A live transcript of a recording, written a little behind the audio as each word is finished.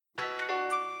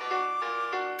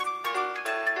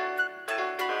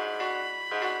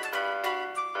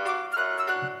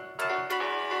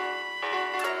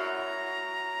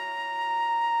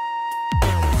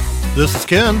This is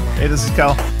Ken. Hey, this is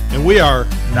Cal. And we are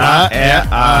Not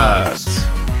at Odds.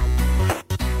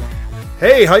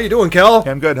 Hey, how you doing, Cal?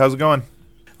 I'm good. How's it going?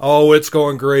 Oh, it's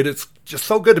going great. It's just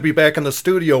so good to be back in the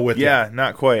studio with you. Yeah,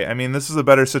 not quite. I mean, this is a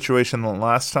better situation than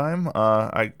last time.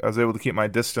 I was able to keep my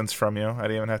distance from you. I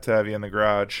didn't even have to have you in the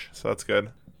garage, so that's good.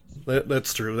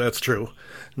 That's true. That's true.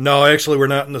 No, actually, we're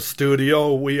not in the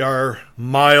studio. We are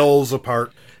miles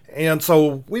apart. And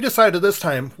so we decided this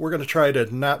time we're going to try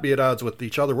to not be at odds with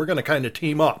each other. We're going to kind of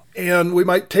team up. And we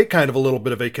might take kind of a little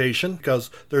bit of vacation because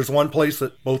there's one place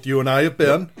that both you and I have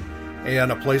been and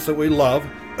a place that we love.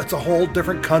 It's a whole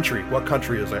different country. What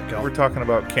country is that, Cal? We're talking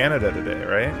about Canada today,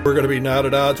 right? We're going to be not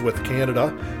at odds with Canada,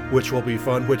 which will be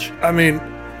fun. I mean,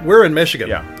 we're in Michigan.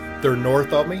 Yeah. They're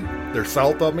north of me. They're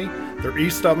south of me. They're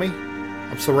east of me.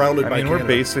 I'm surrounded by Canada. We're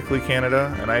basically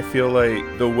Canada, and I feel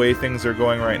like the way things are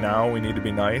going right now, we need to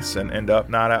be nice and end up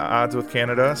not at odds with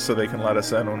Canada so they can let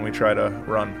us in when we try to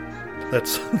run.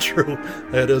 That's true.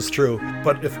 That is true.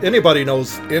 But if anybody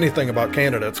knows anything about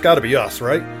Canada, it's got to be us,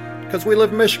 right? Because we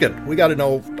live in Michigan. We got to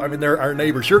know, I mean, they're our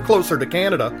neighbors. You're closer to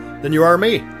Canada than you are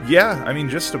me. Yeah, I mean,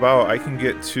 just about. I can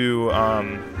get to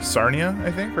Sarnia,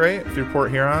 I think, right? Through Port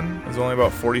Huron. It's only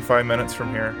about 45 minutes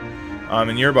from here.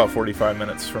 And you're about 45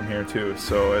 minutes from here, too.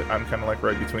 So I'm kind of like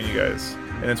right between you guys.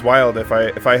 And it's wild. If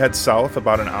I head south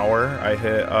about an hour, I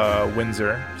hit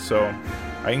Windsor. So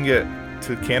I can get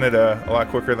to Canada a lot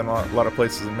quicker than a lot of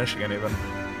places in Michigan, even.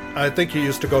 I think you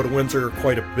used to go to Windsor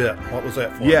quite a bit. What was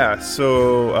that for? Yeah,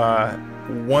 so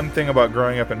one thing about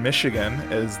growing up in Michigan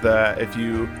is that if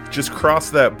you just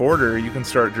cross that border, you can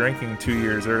start drinking 2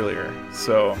 years earlier.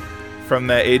 So from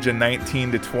that age of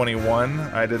 19 to 21,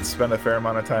 I did spend a fair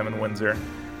amount of time in Windsor.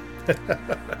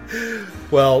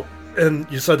 Well, and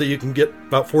you said that you can get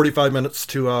about 45 minutes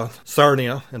to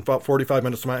Sarnia and about 45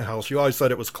 minutes to my house. You always said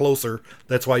it was closer.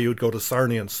 That's why you would go to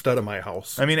Sarnia instead of my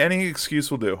house. I mean, any excuse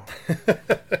will do.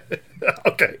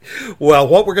 Okay. Well,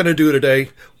 what we're going to do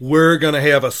today, we're going to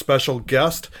have a special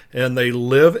guest, and they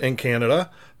live in Canada,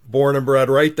 born and bred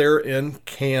right there in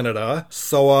Canada.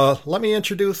 So let me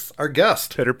introduce our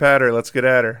guest. Pitter patter, let's get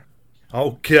at her.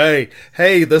 Okay.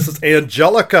 Hey, this is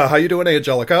Angelica. How you doing,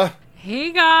 Angelica?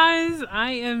 Hey guys,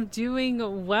 I am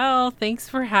doing well. Thanks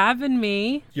for having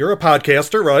me. You're a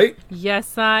podcaster, right?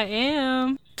 Yes, I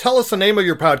am. Tell us the name of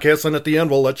your podcast, and at the end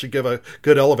we'll let you give a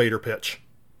good elevator pitch.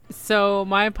 So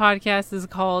my podcast is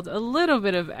called A Little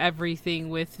Bit of Everything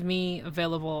with me,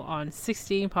 available on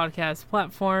 16 podcast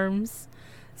platforms.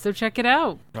 So check it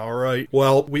out. All right.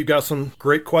 Well, we've got some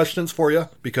great questions for you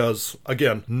because,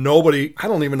 again, I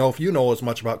don't even know if you know as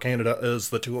much about Canada as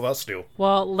the two of us do.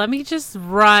 Well, let me just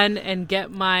run and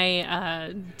get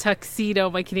my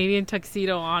tuxedo, my Canadian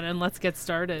tuxedo on, and let's get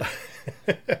started.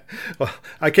 Well,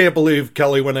 I can't believe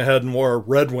Kelly went ahead and wore a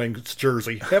Red Wings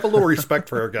jersey. Have a little respect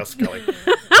for our guest, Kelly.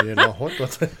 You know,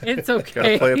 It's okay.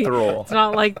 Gotta play up the role. It's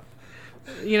not like,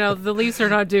 the Leafs are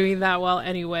not doing that well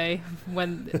anyway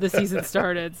when the season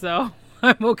started, so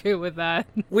I'm okay with that.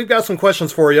 We've got some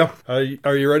questions for you. Are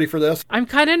you ready for this? I'm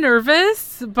kind of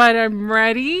nervous, but I'm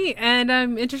ready, and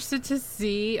I'm interested to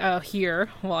hear.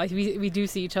 Well, we do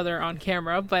see each other on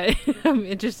camera, but I'm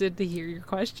interested to hear your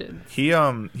questions.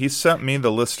 He sent me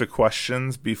the list of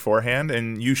questions beforehand,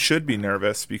 and you should be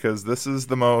nervous because this is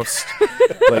the most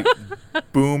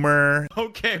boomer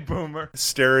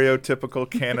stereotypical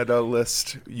Canada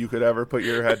list you could ever put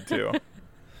your head to.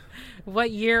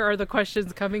 What year are the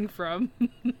questions coming from?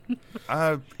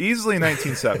 Easily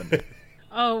 1970.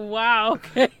 Oh, wow.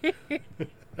 Okay.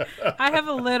 I have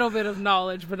a little bit of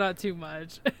knowledge, but not too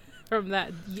much from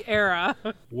that era.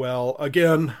 Well,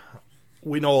 again,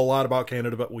 we know a lot about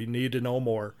Canada, but we need to know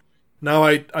more. Now,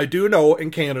 I do know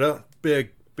in Canada,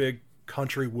 big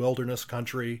country, wilderness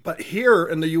country. But here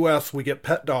in the U.S., we get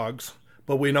pet dogs.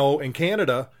 But we know in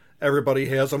Canada, everybody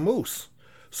has a moose.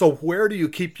 So where do you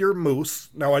keep your moose?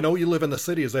 Now, I know you live in the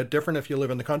city. Is that different if you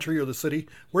live in the country or the city?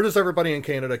 Where does everybody in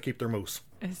Canada keep their moose?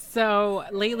 So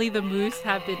lately, the moose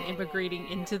have been immigrating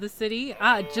into the city.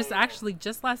 Just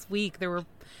last week, there were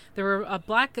a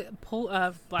black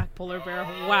polar bear.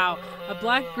 Wow, a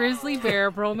black grizzly bear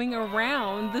roaming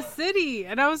around the city,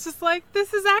 and I was just like,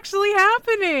 "This is actually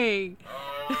happening."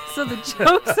 So the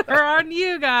jokes are on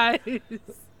you guys.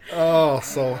 Oh,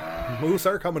 so moose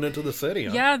are coming into the city,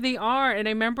 huh? Yeah, they are. And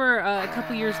I remember a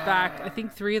couple years back, I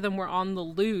think 3 of them were on the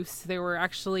loose. They were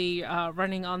actually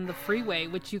running on the freeway,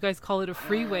 which you guys call it a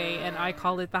freeway, and I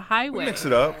call it the highway. We mix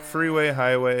it up. Freeway,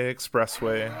 highway,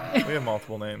 expressway. We have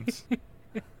multiple names.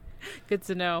 Good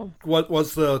to know. What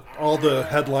was all the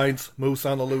headlines, moose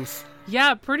on the loose?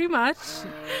 Yeah, pretty much.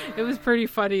 It was pretty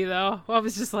funny, though. I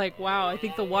was just like, wow, I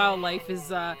think the wildlife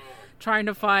is trying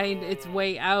to find its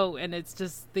way out, and it's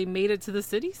just they made it to the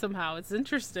city somehow. It's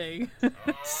interesting.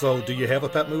 So, do you have a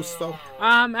pet moose, though?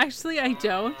 Actually, I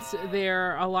don't.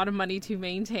 They're a lot of money to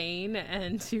maintain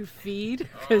and to feed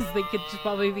because they could just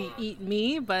probably be eat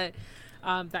me, but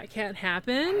that can't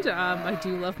happen. I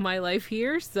do love my life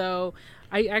here, so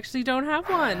I actually don't have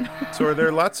one. So are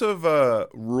there lots of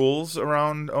rules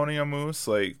around owning a moose?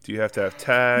 Like, do you have to have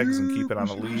tags and keep it on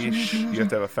a leash? Do you have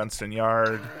to have a fenced-in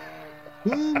yard?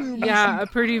 Yeah, a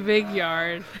pretty big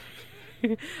yard.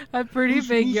 A pretty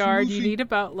big yard. You need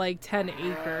about like 10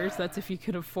 acres. That's if you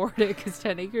can afford it, because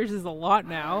 10 acres is a lot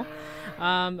now.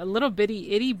 A little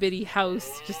itty bitty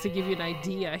house, just to give you an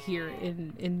idea, here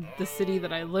in the city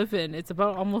that I live in. It's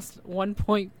about almost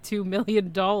 $1.2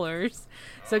 million.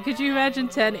 So could you imagine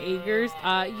 10 acres?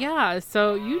 Yeah,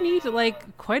 so you need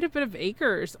like quite a bit of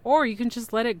acres, or you can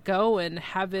just let it go and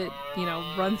have it,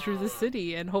 run through the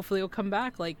city, and hopefully it'll come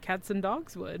back like cats and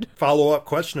dogs would. Follow-up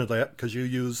question to that, because you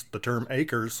used the term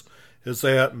acres. Is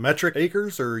that metric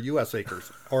acres or U.S.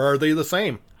 acres? Or are they the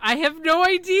same? I have no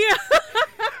idea.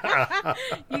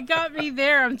 You got me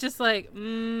there. I'm just like,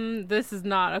 this is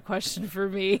not a question for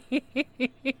me.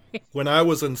 When I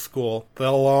was in school,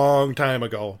 a long time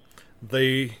ago,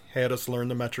 they had us learn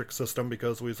the metric system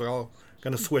because we was all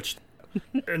going to switch.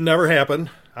 It never happened.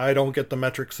 I don't get the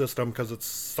metric system because it's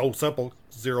so simple,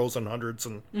 zeros and hundreds.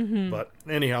 But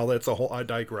anyhow, I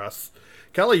digress.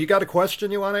 Kelly, you got a question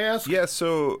you want to ask? Yeah,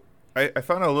 so I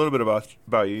found out a little bit about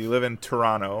you. You live in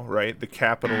Toronto, right? The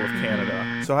capital of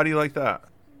Canada. So how do you like that?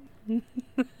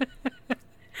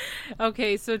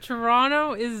 Okay, so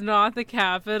Toronto is not the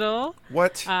capital.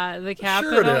 What? The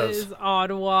capital is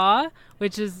Ottawa,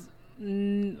 which is...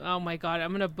 oh my god,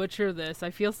 I'm gonna butcher this.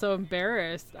 I feel so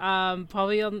embarrassed.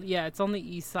 Probably it's on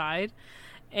the east side.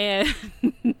 And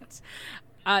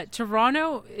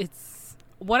Toronto,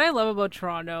 what I love about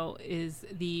Toronto is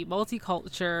the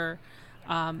multicultural.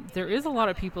 There is a lot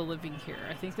of people living here.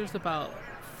 I think there's about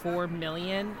 4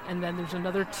 million, and then there's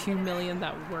another 2 million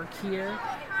that work here.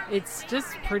 It's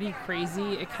just pretty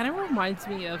crazy. It kind of reminds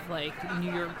me of like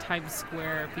New York Times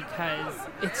Square because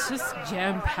it's just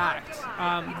jam-packed.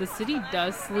 The city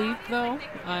does sleep though.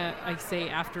 I say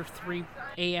after 3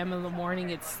 a.m. in the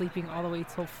morning, it's sleeping all the way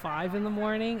till 5 in the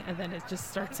morning, and then it just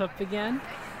starts up again.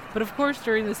 But of course,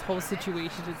 during this whole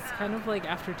situation, it's kind of like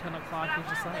after 10 o'clock, you're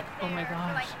just like, oh my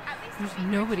gosh, there's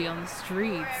nobody on the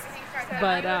streets.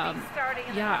 But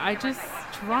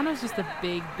Toronto's just a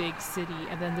big, big city,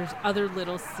 and then there's other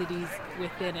little cities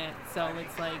within it. So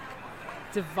it's like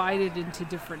divided into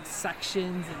different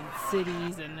sections and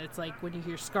cities, and it's like when you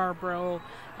hear Scarborough,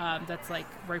 that's like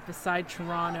right beside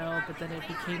Toronto, but then it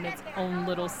became its own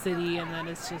little city, and then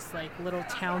it's just like little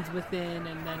towns within,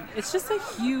 and then it's just a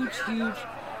huge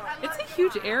it's a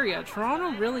huge area.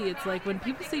 Toronto, really, it's like when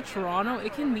people say Toronto,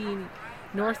 it can mean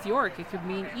North York, it could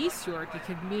mean East York, it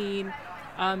could mean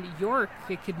York,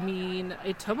 it could mean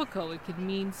Etobicoke, it could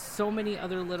mean so many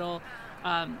other little,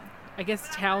 I guess,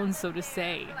 towns, so to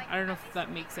say. I don't know if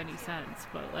that makes any sense,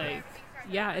 but like,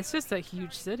 yeah, it's just a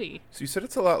huge city. So you said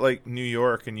it's a lot like New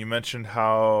York, and you mentioned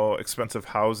how expensive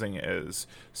housing is.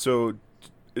 So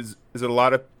is it a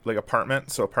lot of like apartment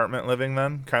living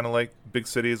then? Kind of like big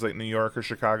cities like New York or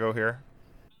Chicago here?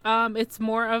 It's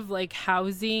more of like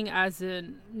housing as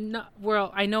in,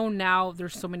 well, I know now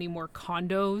there's so many more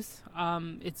condos.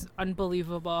 It's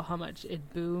unbelievable how much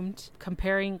it boomed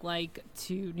comparing like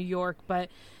to New York, but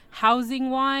housing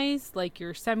wise, like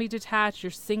your semi-detached,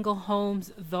 your single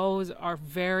homes, those are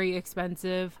very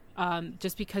expensive.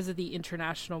 Just because of the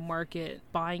international market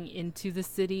buying into the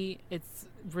city, it's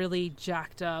really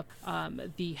jacked up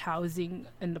the housing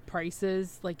and the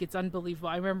prices. Like, it's unbelievable.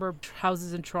 I remember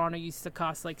houses in Toronto used to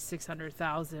cost like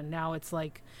 $600,000. Now it's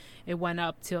like it went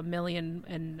up to $1 million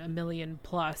and $1 million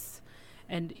plus.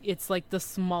 And it's like the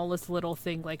smallest little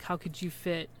thing. Like, how could you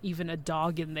fit even a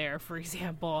dog in there, for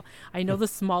example? I know the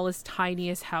smallest,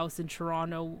 tiniest house in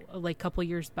Toronto, like a couple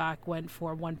years back, went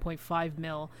for 1.5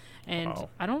 mil. And wow.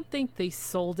 I don't think they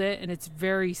sold it. And it's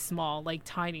very small, like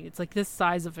tiny. It's like this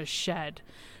size of a shed.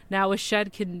 Now, a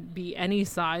shed can be any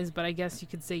size, but I guess you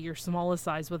could say your smallest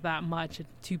size with that much. And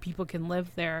 2 people can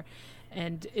live there.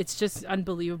 And it's just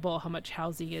unbelievable how much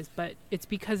housing is, but it's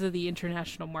because of the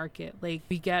international market. Like,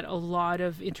 we get a lot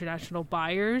of international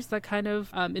buyers that kind of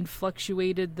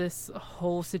influctuated this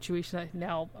whole situation that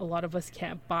now a lot of us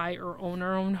can't buy or own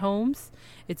our own homes.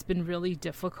 It's been really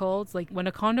difficult. Like, when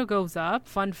a condo goes up,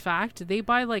 fun fact, they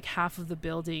buy like half of the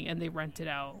building and they rent it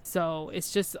out. So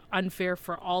it's just unfair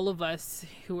for all of us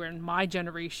who are in my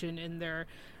generation in their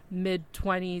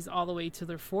mid-20s all the way to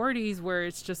their 40s, where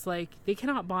it's just like they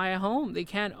cannot buy a home, they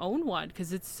can't own one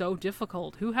because it's so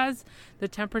difficult. Who has the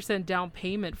 10% down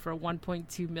payment for a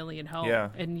 1.2 million home? Yeah,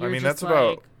 And I you're mean, just that's like,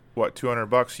 about, what,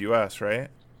 $200 US, right?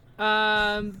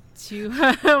 Oh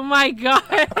my god.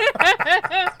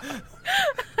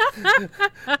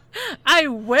 I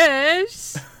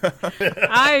wish.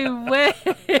 I wish.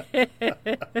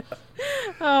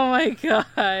 Oh my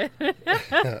god.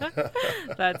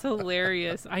 That's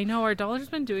hilarious. I know our dollar's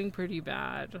been doing pretty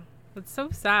bad. That's so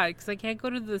sad because I can't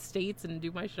go to the States and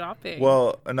do my shopping.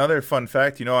 Well, another fun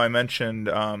fact, I mentioned,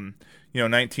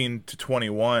 19 to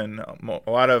 21, a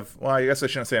lot of, well, I guess I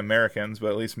shouldn't say Americans, but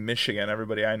at least Michigan,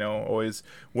 everybody I know always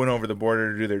went over the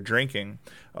border to do their drinking.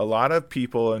 A lot of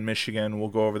people in Michigan will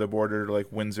go over the border to like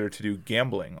Windsor to do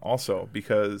gambling also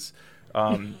because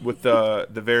with the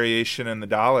variation in the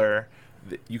dollar,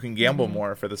 you can gamble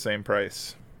more for the same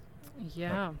price.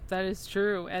 Yeah, that is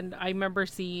true. And I remember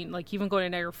seeing, like, even going to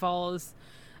Niagara Falls,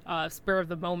 spur of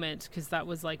the moment, because that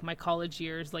was like my college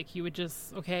years. Like, you would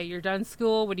just, okay, you're done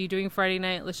school, what are you doing Friday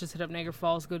night? Let's just hit up Niagara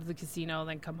Falls, go to the casino,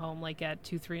 then come home like at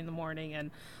 2-3 in the morning,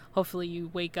 and hopefully you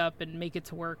wake up and make it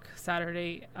to work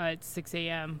Saturday at 6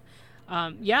 a.m.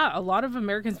 Yeah, a lot of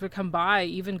Americans would come by,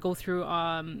 even go through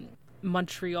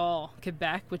Montreal,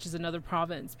 Quebec, which is another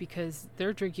province, because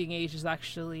their drinking age is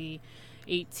actually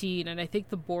 18, and I think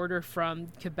the border from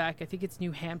Quebec, I think it's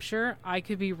New Hampshire. I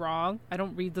could be wrong. I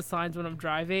don't read the signs when I'm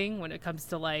driving when it comes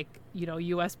to, like,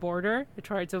 U.S. border. I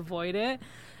try to avoid it.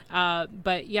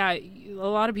 But yeah, a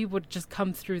lot of people would just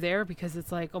come through there because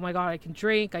it's like, oh my god, I can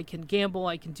drink, I can gamble,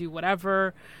 I can do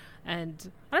whatever.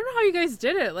 And I don't know how you guys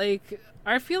did it. Like,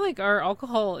 I feel like our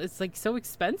alcohol is like so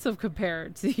expensive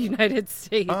compared to the United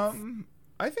States.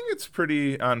 I think it's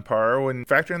pretty on par when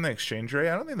factor in the exchange rate.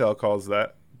 I don't think the alcohol is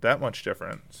that much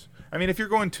difference. I mean, if you're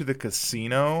going to the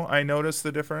casino, I notice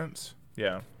the difference.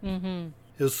 Yeah. Mm-hmm.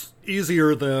 It's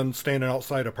easier than standing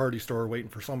outside a party store waiting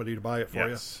for somebody to buy it for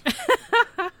you.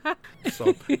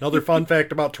 So, another fun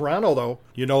fact about Toronto, though,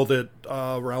 you know that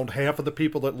around half of the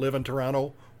people that live in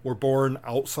Toronto were born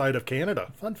outside of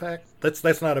Canada. Fun fact.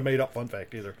 That's not a made-up fun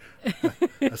fact either.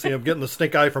 I see I'm getting the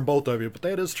stink eye from both of you, but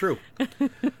that is true.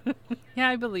 Yeah,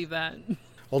 I believe that.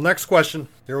 Well, next question.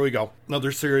 Here we go.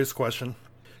 Another serious question.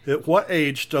 At what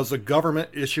age does the government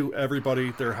issue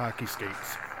everybody their hockey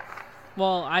skates?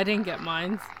 Well, I didn't get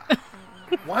mine.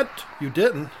 What? You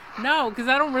didn't? No, because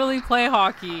I don't really play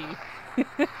hockey.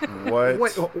 What?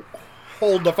 Wait,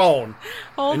 hold the phone.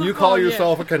 And you call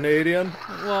yourself a Canadian?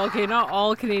 Well, okay, not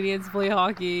all Canadians play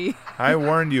hockey. I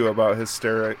warned you about his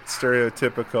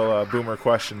stereotypical boomer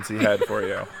questions he had for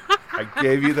you. I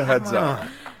gave you the heads up.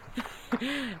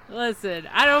 Listen,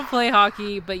 I don't play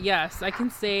hockey, but yes, I can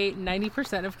say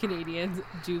 90% of Canadians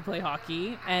do play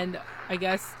hockey. And I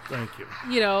guess, thank you.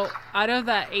 Out of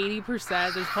that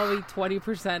 80%, there's probably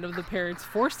 20% of the parents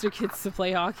force their kids to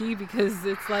play hockey because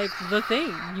it's like the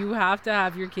thing. You have to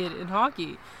have your kid in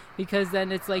hockey because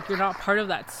then it's like you're not part of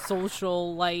that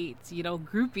social light,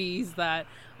 groupies that,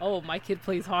 oh, my kid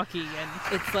plays hockey. And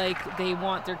it's like they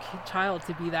want their child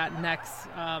to be that next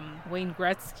Wayne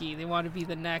Gretzky. They want to be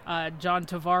the next John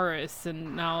Tavares,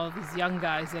 and now these young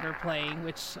guys that are playing,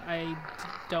 which I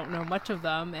don't know much of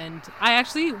them. And I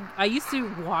used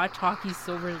to watch hockey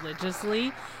so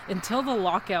religiously until the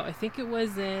lockout. I think it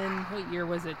was in, what year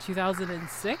was it,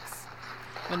 2006?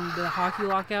 When the hockey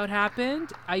lockout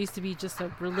happened. I used to be just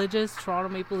a religious Toronto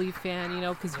Maple Leaf fan,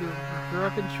 because you grew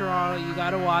up in Toronto, you got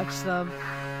to watch them.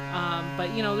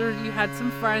 But, you had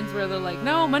some friends where they're like,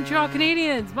 no, Montreal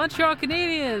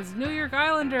Canadiens, New York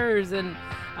Islanders, and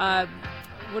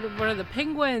what are the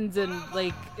Penguins? And,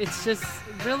 like, it's just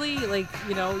really, like,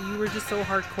 you were just so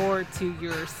hardcore to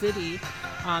your city,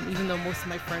 even though most of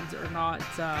my friends are not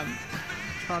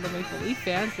Toronto Maple Leaf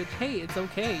fans, which, hey, it's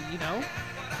okay,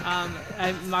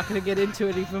 I'm not going to get into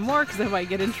it even more because I might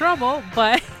get in trouble,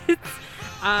 but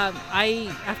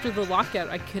after the lockout,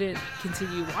 I couldn't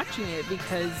continue watching it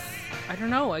because, I don't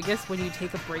know, I guess when you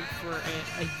take a break for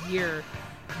a year,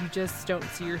 you just don't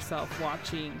see yourself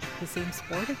watching the same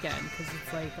sport again because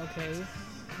it's like, okay,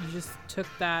 you just took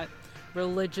that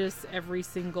religious every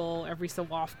so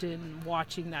often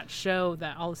watching that show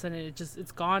that all of a sudden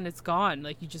it's gone.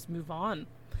 Like, you just move on.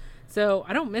 So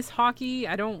I don't miss hockey.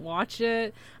 I don't watch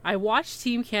it. I watch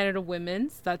Team Canada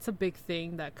Women's. That's a big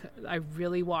thing that I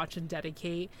really watch and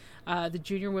dedicate. The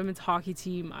junior women's hockey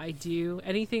team, I do.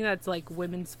 Anything that's like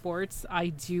women's sports, I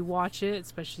do watch it,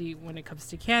 especially when it comes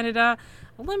to Canada.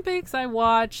 Olympics, I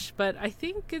watch. But I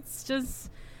think it's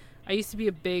just I used to be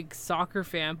a big soccer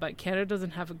fan, but Canada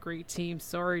doesn't have a great team.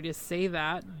 Sorry to say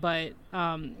that, but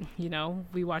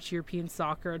we watch European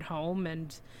soccer at home,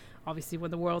 and obviously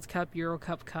when the World Cup, Euro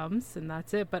Cup comes, and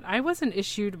that's it. But I wasn't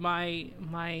issued my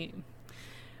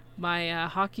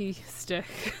hockey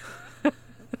stick.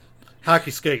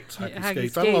 Hockey skates. Hockey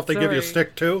skates. I don't know if they give you a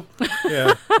stick too.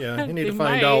 Yeah. You need to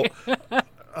find out.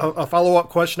 A follow-up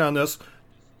question on this,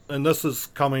 and this is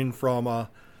coming from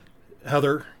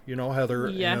Heather. Heather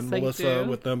and Melissa,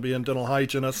 with them being dental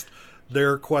hygienists.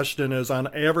 Their question is, on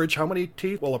average, how many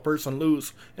teeth will a person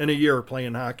lose in a year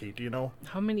playing hockey? Do you know?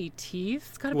 How many teeth?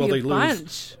 It's got to be a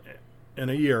bunch. In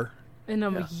a year. In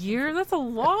a year? That's a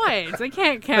lot. I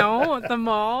can't count them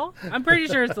all. I'm pretty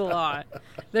sure it's a lot.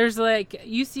 There's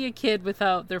you see a kid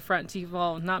without their front teeth.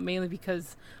 Well, not mainly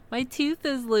because my tooth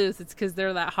is loose. It's because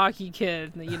they're that hockey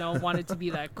kid, wanted to be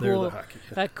that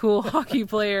cool hockey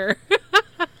player.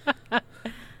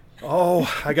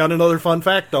 Oh, I got another fun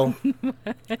fact, though.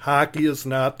 Hockey is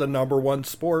not the number one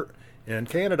sport in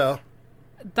Canada.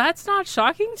 That's not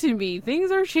shocking to me. Things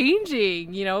are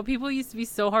changing. People used to be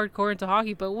so hardcore into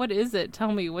hockey, but what is it?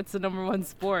 Tell me, what's the number one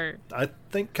sport? I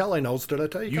think Kelly knows. Did I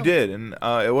tell you? You did, and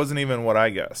it wasn't even what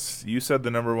I guessed. You said the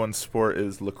number one sport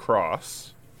is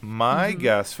lacrosse. My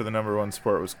guess for the number one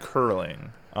sport was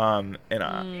curling.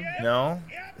 No.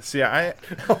 See,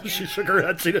 Oh, she shook her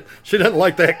head. She didn't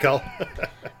like that, Kel.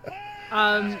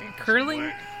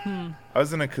 Curling? I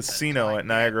was in a casino at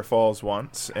Niagara Falls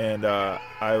once, and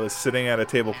I was sitting at a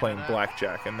table playing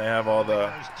blackjack, and they have all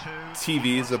the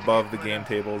TVs above the game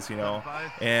tables,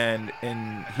 and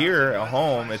in here at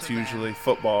home, it's usually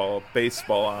football,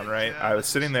 baseball on, right? I was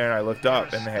sitting there, and I looked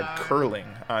up, and they had curling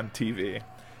on TV,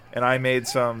 and I made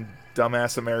some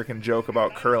dumbass American joke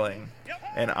about curling,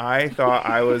 and I thought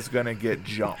I was going to get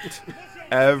jumped.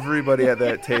 Everybody at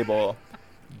that table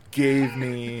gave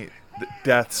me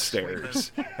death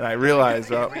stares, and I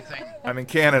realized, I'm in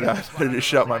Canada, I better just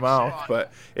shut my mouth,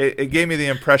 but it gave me the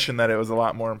impression that it was a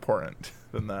lot more important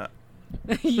than that.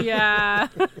 Yeah.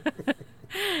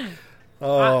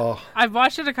 I've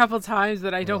watched it a couple times,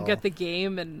 but I don't get the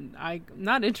game, and I'm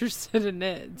not interested in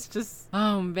it. It's just,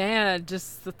 oh man,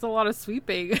 that's a lot of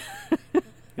sweeping.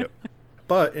 Yep.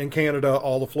 But in Canada,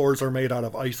 all the floors are made out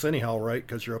of ice anyhow, right?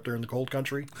 Because you're up there in the cold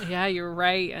country. Yeah, you're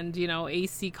right. And,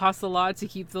 AC costs a lot to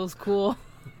keep those cool.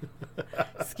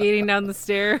 Skating down the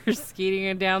stairs,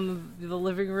 skating down the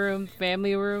living room,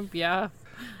 family room. Yeah.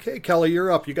 Okay, Kelly,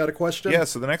 you're up. You got a question? Yeah,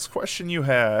 so the next question you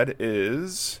had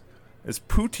is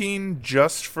poutine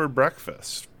just for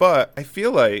breakfast? But I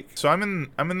feel like, so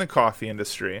I'm in the coffee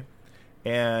industry,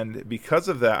 and because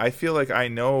of that, I feel like I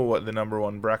know what the number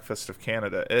one breakfast of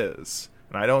Canada is.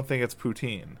 And I don't think it's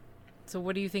poutine. So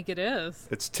what do you think it is?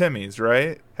 It's Timmy's,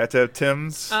 right? Had to have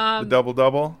Tim's, the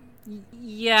double-double?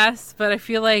 Yes, but I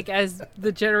feel like as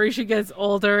the generation gets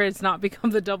older, it's not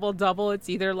become the double-double. It's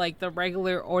either like the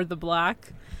regular or the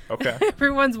black. Okay.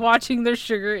 Everyone's watching their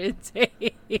sugar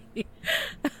intake.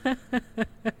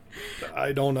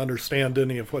 I don't understand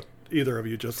any of what either of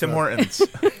you just said. Tim Hortons.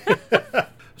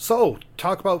 So,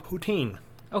 talk about poutine.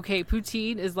 Okay,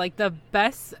 poutine is like the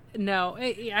best. No,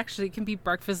 it actually can be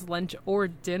breakfast, lunch, or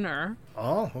dinner.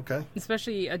 Oh, okay.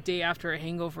 Especially a day after a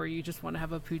hangover, you just want to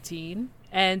have a poutine.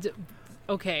 And,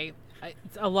 okay,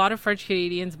 a lot of French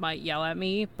Canadians might yell at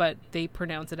me, but they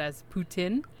pronounce it as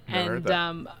poutine.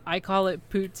 And I call it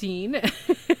poutine.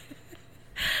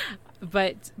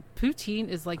 But poutine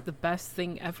is like the best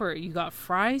thing ever. You got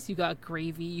fries, you got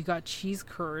gravy, you got cheese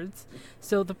curds.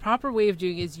 So the proper way of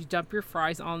doing it is you dump your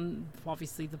fries on,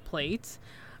 obviously, the plate.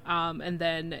 And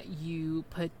then you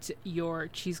put your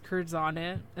cheese curds on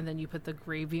it, and then you put the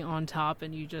gravy on top,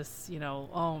 and you just,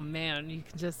 oh man, you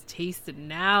can just taste it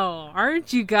now.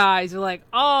 Aren't you guys? You're like,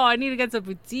 oh, I need to get some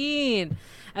poutine.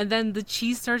 And then the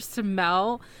cheese starts to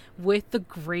melt with the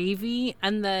gravy,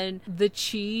 and then the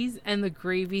cheese and the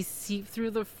gravy seep through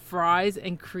the fries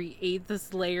and create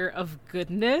this layer of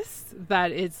goodness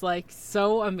that it's like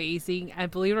so amazing. And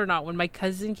believe it or not, when my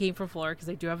cousin came from Florida, because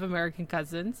I do have American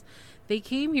cousins, they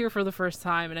came here for the first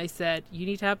time, and I said, you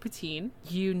need to have poutine.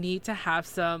 You need to have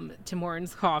some Tim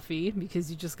Hortons coffee, because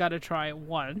you just got to try it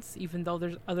once, even though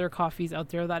there's other coffees out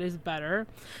there that is better.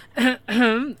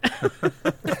 Yep.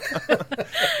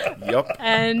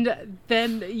 And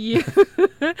then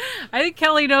I think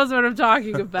Kelly knows what I'm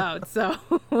talking about. So,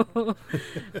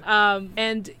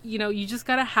 and you just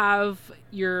got to have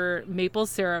your maple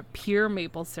syrup, pure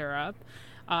maple syrup.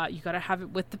 You got to have it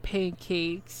with the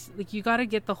pancakes. Like, you got to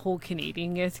get the whole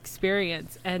Canadian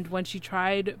experience. And when she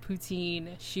tried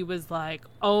poutine, she was like,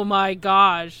 oh my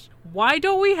gosh, why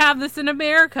don't we have this in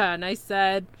America? And I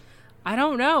said, I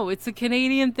don't know. It's a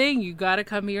Canadian thing. You got to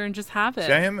come here and just have it.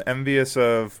 See, I am envious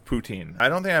of poutine. I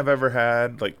don't think I've ever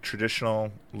had like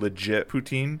traditional, legit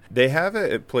poutine. They have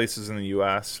it at places in the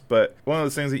U.S., but one of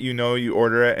those things that you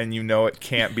order it and it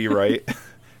can't be right.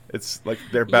 It's like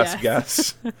their best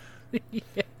guess. Yeah.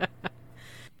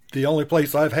 The only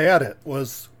place I've had it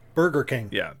was Burger King.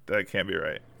 Yeah, that can't be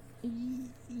right.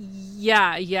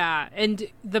 Yeah. And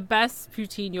the best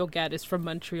poutine you'll get is from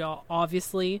Montreal,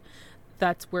 obviously.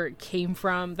 That's where it came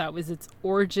from. That was its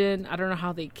origin. I don't know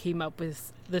how they came up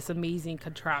with this amazing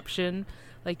contraption.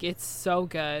 Like, it's so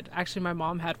good. Actually, my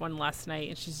mom had one last night,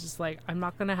 and she's just like, I'm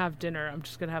not going to have dinner. I'm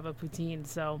just going to have a poutine.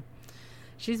 So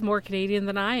she's more Canadian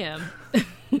than I am.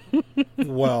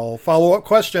 Well, follow-up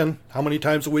question. How many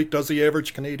times a week does the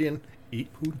average Canadian eat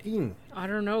poutine? I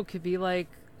don't know. It could be like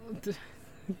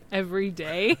every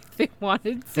day if they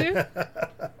wanted to.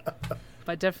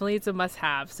 But definitely it's a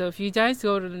must-have. So if you guys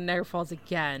go to the Niagara Falls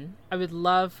again, I would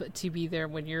love to be there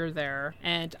when you're there.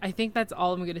 And I think that's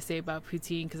all I'm going to say about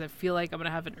poutine, because I feel like I'm going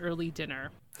to have an early dinner.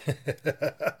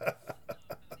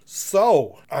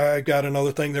 So, I got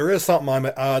another thing. There is something I'm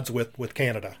at odds with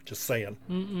Canada, just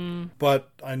saying. But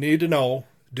I need to know,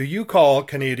 do you call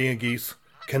Canadian geese,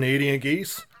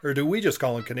 or do we just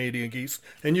call them Canadian geese,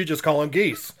 and you just call them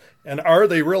geese? And are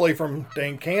they really from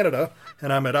dang Canada?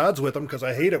 And I'm at odds with them because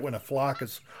I hate it when a flock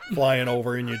is flying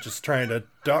over and you're just trying to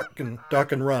duck and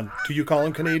run. Do you call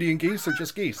them Canadian geese or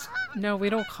just geese? No, we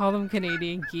don't call them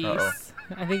Canadian geese. Uh-oh.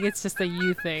 I think it's just a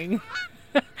you thing.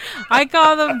 I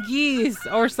call them geese,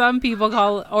 or some kids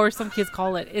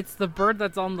call it. It's the bird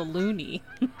that's on the loony.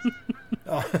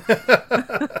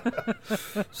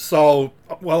 So,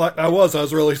 well, I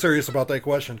was really serious about that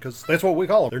question because that's what we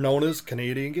call them. They're known as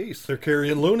Canadian geese. They're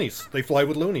carrying loonies. They fly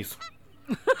with loonies.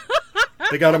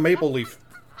 They got a maple leaf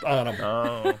on them.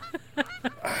 Oh.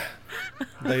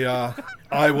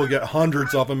 I will get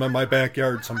hundreds of them in my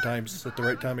backyard sometimes at the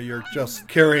right time of year, just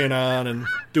carrying on and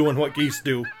doing what geese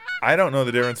do. I don't know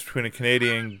the difference between a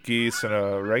Canadian geese and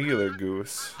a regular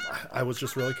goose. I was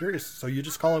just really curious. So you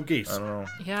just call them geese? I don't know.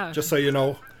 Yeah. Just so you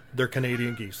know, they're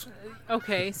Canadian geese.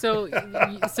 Okay, so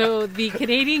the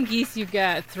Canadian geese you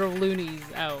get throw loonies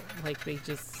out, like they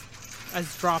just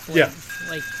as droplings. Yeah.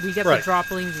 Like we get the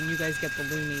droplings and you guys get the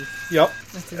loonies. Yep.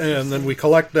 And then we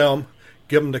collect them,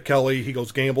 give them to Kelly. He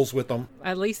goes gambles with them.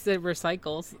 At least it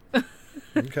recycles.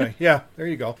 Okay. Yeah. There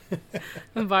you go.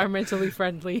 Environmentally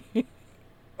friendly.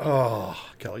 Oh,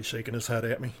 Kelly's shaking his head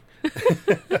at me.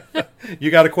 You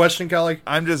got a question, Kelly?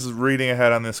 I'm just reading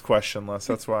ahead on this question list.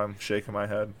 That's why I'm shaking my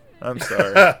head. I'm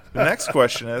sorry. The next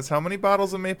question is, how many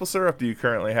bottles of maple syrup do you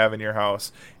currently have in your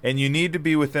house? And you need to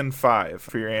be within 5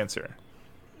 for your answer.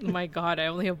 Oh my God, I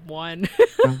only have 1.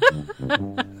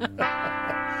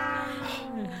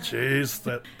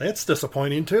 Jeez, that's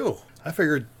disappointing too. I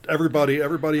figured everybody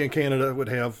in Canada would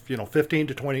have, 15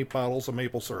 to 20 bottles of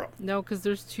maple syrup. No, because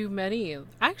there's too many.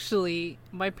 Actually,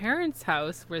 my parents'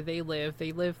 house where they live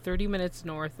 30 minutes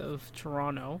north of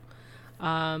Toronto.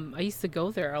 I used to go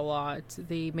there a lot.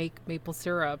 They make maple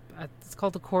syrup. It's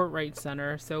called the Courtright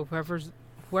Center. So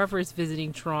whoever is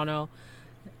visiting Toronto,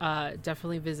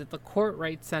 definitely visit the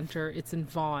Courtright Center. It's in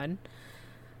Vaughan.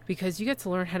 Because you get to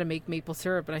learn how to make maple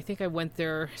syrup. And I think I went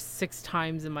there 6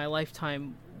 times in my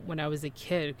lifetime when I was a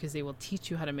kid, because they will teach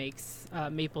you how to make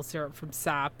maple syrup from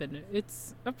sap, and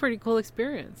it's a pretty cool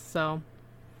experience. So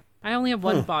I only have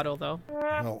 1 bottle though.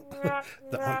 Well, that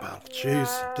 1 bottle.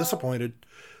 Jeez, disappointed.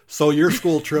 So your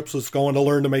school trips was going to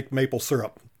learn to make maple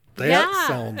syrup. That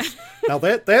sounds... Now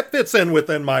that fits in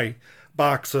within my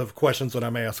box of questions that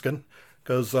I'm asking,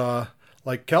 because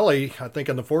like Kelly, I think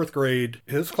in the 4th grade,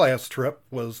 his class trip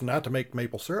was not to make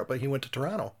maple syrup, but he went to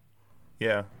Toronto.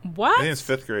 Yeah. What? I think it's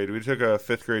 5th grade. We took a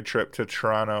 5th grade trip to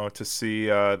Toronto to see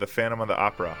the Phantom of the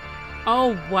Opera.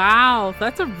 Oh, wow.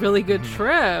 That's a really good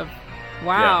trip.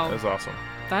 Wow. Yeah, it was awesome.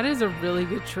 That is a really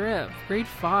good trip. Grade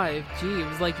 5. Gee, it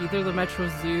was like either the Metro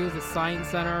Zoo, the Science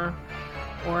Center,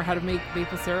 or how to make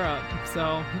maple syrup.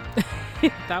 So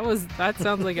that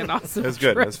sounds like an awesome It was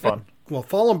good. trip. It was fun. Well,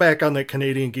 falling back on that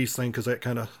Canadian geese thing, because that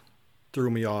kind of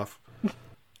threw me off,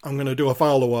 I'm going to do a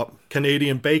follow-up.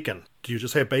 Canadian bacon. Do you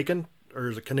just have bacon? Or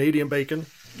is it Canadian bacon?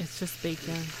 It's just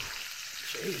bacon.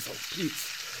 Jeez, oh, Pete.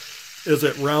 Is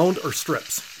it round or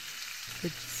strips?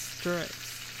 It's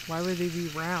strips. Why would they be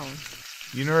round?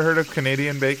 You never heard of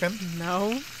Canadian bacon?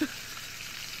 No.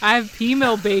 I have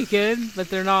female bacon, but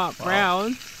they're not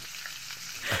round.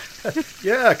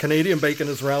 Yeah, Canadian bacon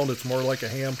is round. It's more like a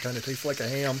ham, kind of tastes like a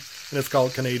ham, and it's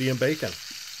called Canadian bacon.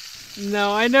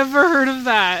 No, I never heard of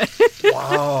that.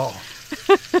 Wow.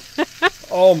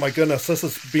 Oh my goodness, this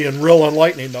is being real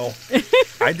enlightening though.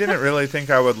 I didn't really think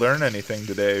I would learn anything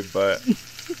today, but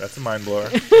that's a mind blower.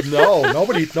 No,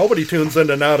 nobody tunes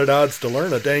into Not at Odds to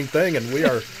learn a dang thing, and we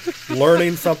are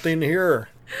learning something here.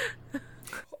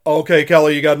 Okay,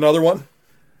 Kelly, you got another one?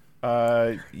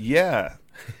 Yeah.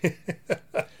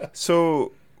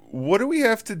 So, what do we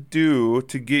have to do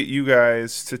to get you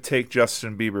guys to take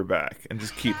Justin Bieber back and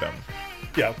just keep him?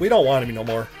 Yeah, we don't want him no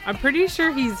more. I'm pretty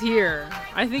sure he's here.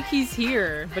 I think he's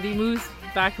here, but he moves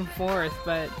back and forth.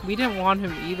 But we didn't want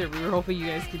him either. We were hoping you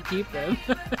guys could keep him.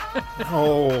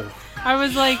 Oh. I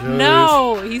was like, Jeez.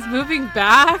 no, he's moving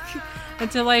back.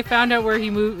 Until I found out where he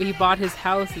moved. He bought his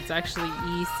house. It's actually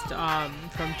east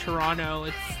from Toronto.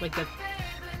 It's like a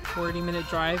 40-minute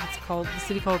drive. It's called the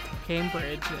city called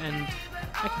Cambridge, and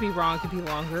I could be wrong. It could be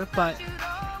longer, but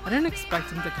I didn't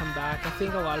expect him to come back. I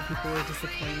think a lot of people were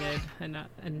disappointed,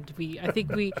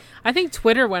 I think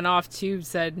Twitter went off too.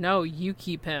 Said no, you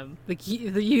keep him. The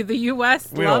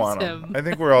U.S. We don't loves want him. I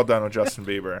think we're all done with Justin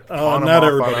Bieber. Oh, not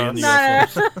everybody in the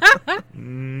U.S.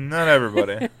 Not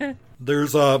everybody.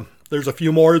 There's a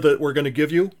few more that we're going to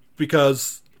give you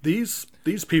because these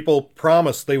people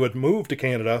promised they would move to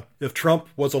Canada if Trump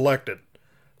was elected.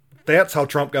 That's how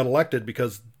Trump got elected,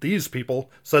 because these people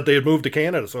said they had moved to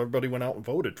Canada, so everybody went out and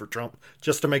voted for Trump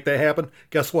just to make that happen.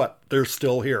 Guess what? They're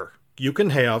still here. You can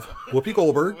have Whoopi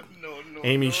Goldberg,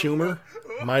 Amy Schumer,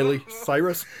 Miley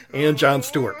Cyrus, and Jon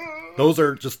Stewart. Those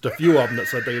are just a few of them that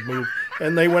said they had moved,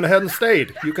 and they went ahead and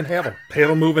stayed. You can have them. Have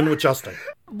them move in with Justin.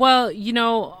 Well,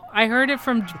 I heard it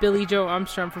from Billy Joe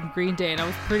Armstrong from Green Day, and I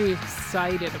was pretty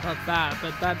excited about that,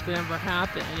 but that never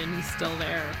happened, and he's still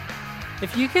there.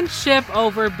 If you can ship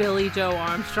over Billy Joe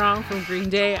Armstrong from Green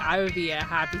Day, I would be a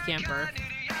happy camper.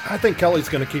 I think Kelly's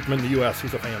going to keep him in the U.S.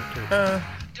 He's a fan, too.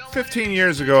 15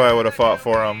 years ago, I would have fought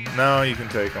for him. Now you can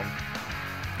take him.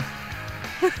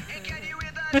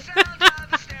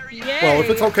 Yay. Well, if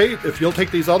it's okay, if you'll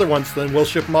take these other ones, then we'll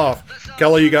ship them off.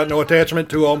 Kelly, you got no attachment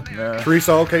to them? Nah.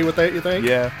 Teresa, okay with that, you think?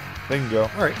 Yeah, they can go.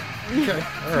 All right. Okay.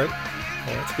 All right.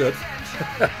 Well, that's good.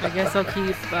 I guess I'll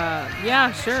keep,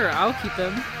 yeah, sure, I'll keep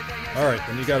him. All right,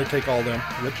 then you got to take all them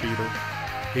with Bieber.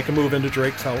 He can move into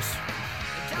Drake's house.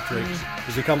 With Drake.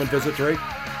 Does he come and visit Drake?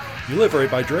 You live right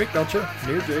by Drake, don't you?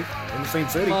 Near Drake, in the same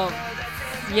city. Well,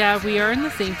 yeah, we are in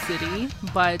the same city,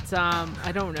 but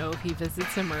I don't know if he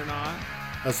visits him or not.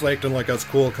 I was acting like I was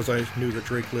cool because I knew that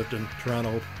Drake lived in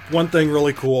Toronto. One thing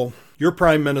really cool, your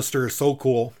prime minister is so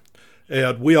cool,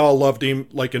 and we all loved him,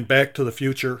 like in Back to the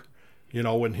Future,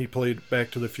 when he played Back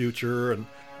to the Future, and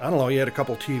I don't know, he had a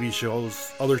couple TV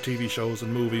shows, other TV shows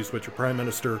and movies, but your prime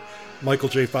minister, Michael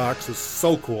J. Fox, is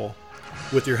so cool,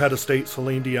 with your head of state,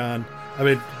 Celine Dion. I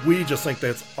mean, we just think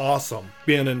that's awesome,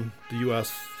 being in the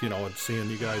U.S., and seeing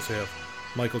you guys have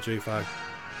Michael J. Fox.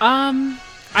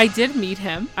 I did meet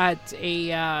him at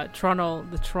the Toronto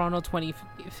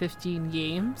 2015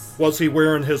 games. Was he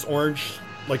wearing his orange,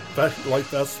 light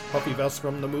vest, puffy vest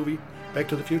from the movie Back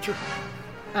to the Future?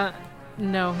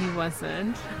 No, he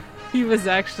wasn't. He was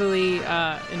actually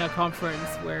in a conference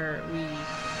where we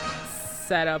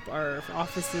set up our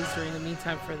offices during the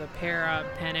meantime for the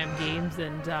Pan Am Games,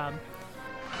 and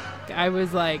I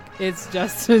was like, it's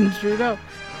Justin Trudeau.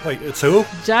 Wait, it's who?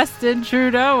 Justin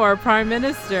Trudeau, our Prime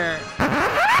Minister.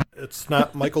 It's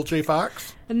not Michael J.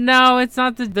 Fox? No, it's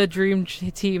not the dream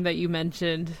team that you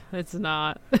mentioned. It's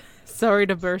not. Sorry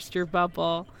to burst your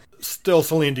bubble. Still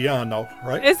Celine Dion, though,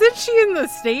 right? Isn't she in the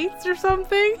States or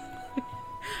something?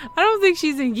 I don't think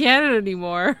she's in Canada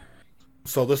anymore.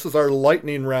 So this is our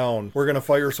lightning round. We're going to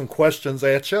fire some questions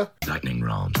at you. Lightning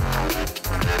round.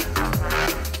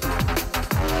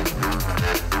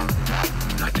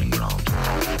 Lightning round.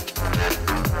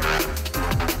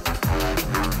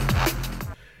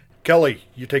 Kelly,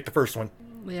 you take the first one.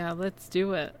 Yeah, let's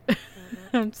do it.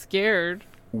 I'm scared.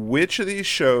 Which of these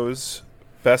shows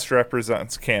best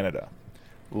represents Canada?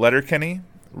 Letterkenny,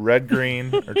 Red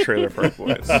Green, or Trailer Park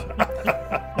Boys?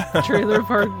 Trailer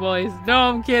Park Boys. No,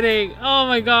 I'm kidding. Oh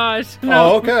my gosh.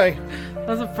 No. Oh, okay.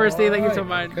 That's the first thing that came to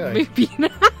mind. Okay. Maybe.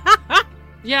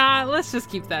 Yeah, let's just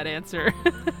keep that answer.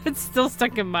 It's still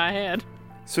stuck in my head.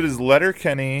 So does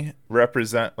Letterkenny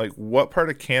represent, what part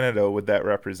of Canada would that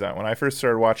represent? When I first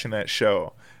started watching that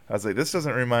show, I was like, this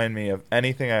doesn't remind me of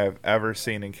anything I have ever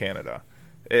seen in Canada.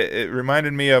 It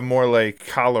reminded me of more like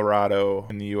Colorado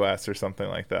in the U.S. or something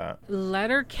like that.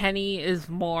 Letterkenny is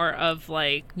more of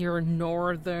your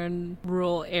northern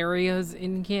rural areas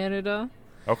in Canada.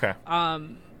 Okay.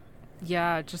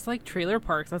 Yeah, just like trailer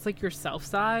parks. That's your south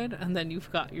side, and then you've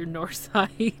got your north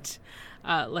side,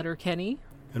 Letterkenny.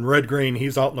 And Red Green,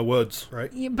 he's out in the woods,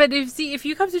 right? Yeah, but if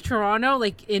you come to Toronto,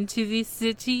 into the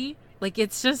city, Like,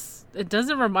 it's just, it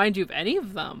doesn't remind you of any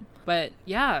of them. But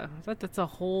yeah, I thought that's a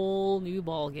whole new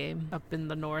ball game up in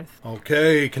the north.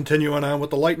 Okay, continuing on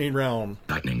with the lightning round.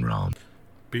 Lightning round.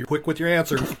 Be quick with your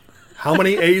answers. How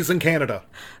many A's in Canada?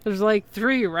 There's like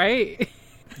 3, right?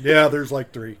 Yeah, there's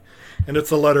like 3. And it's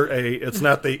the letter A. It's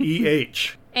not the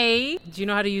EH. A. Do you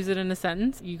know how to use it in a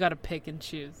sentence? You got to pick and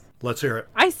choose. Let's hear it.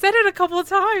 I said it a couple of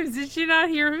times. Did you not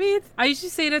hear me? I usually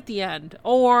say it at the end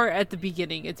or at the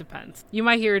beginning. It depends. You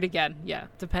might hear it again. Yeah,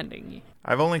 depending.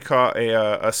 I've only caught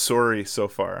a sorry so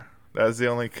far. That was the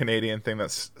only Canadian thing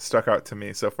that's stuck out to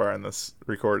me so far in this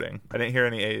recording. I didn't hear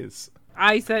any A's.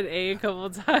 I said A a couple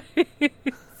of times.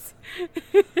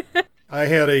 I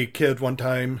had a kid one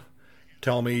time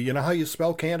tell me, you know how you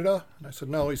spell Canada? And I said,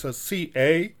 no. He says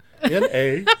C-A-N-A-D-A.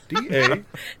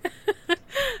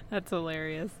 That's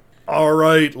hilarious. All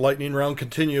right, lightning round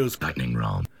continues. Lightning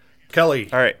round. Kelly.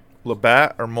 All right,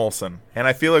 Labatt or Molson? And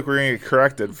I feel like we're going to get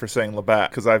corrected for saying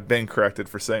Labatt because I've been corrected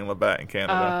for saying Labatt in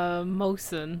Canada.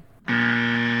 Molson.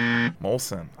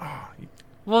 Molson. Oh,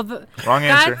 Well, wrong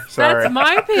answer. Sorry. That's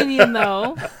my opinion,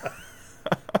 though.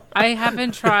 I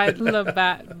haven't tried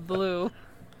Labatt Blue.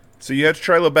 So you have to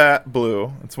try Labatt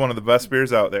Blue. It's one of the best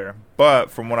beers out there.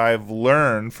 But from what I've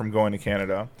learned from going to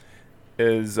Canada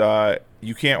is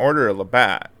you can't order a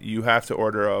Labatt. You have to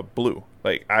order a Blue.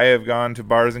 Like, I have gone to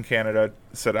bars in Canada,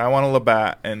 said, I want a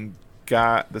Labatt, and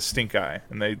got the stink eye.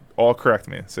 And they all correct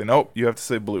me. Say, nope, you have to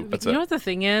say Blue. That's You know it. what the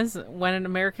thing is? When an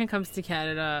American comes to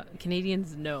Canada,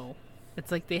 Canadians know.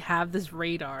 It's like they have this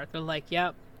radar. They're like,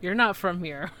 yep, you're not from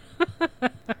here.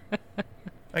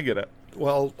 I get it.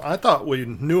 Well, I thought we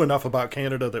knew enough about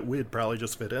Canada that we'd probably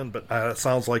just fit in, but it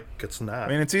sounds like it's not. I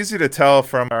mean, it's easy to tell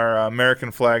from our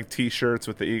American flag T-shirts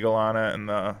with the eagle on it and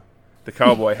the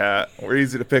cowboy hat. We're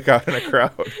easy to pick out in a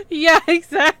crowd. Yeah,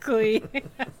 exactly.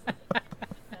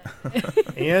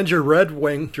 And your Red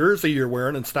Wing jersey you're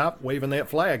wearing, and stop waving that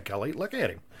flag, Kelly. Look at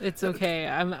him. It's okay.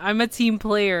 I'm a team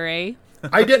player, eh?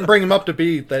 I didn't bring him up to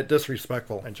be that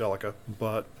disrespectful, Angelica.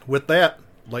 But with that,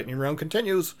 lightning round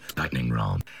continues. Lightning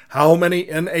round. How many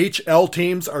NHL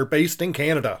teams are based in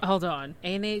Canada? Hold on.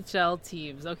 NHL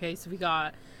teams. Okay, so we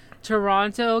got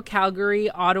Toronto, Calgary,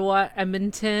 Ottawa,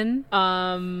 Edmonton,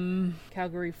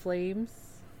 Calgary Flames,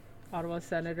 Ottawa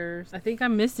Senators. I think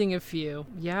I'm missing a few.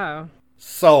 Yeah.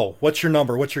 So, what's your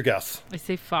number? What's your guess? I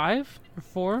say 5 or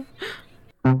 4.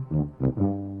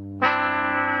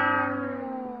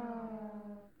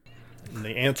 And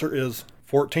the answer is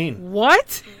 14.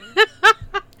 What?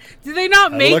 Do they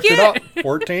not make I looked it it? up.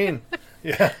 14.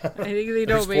 Yeah. I think they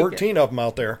There's don't make 14 of them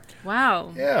out there. it.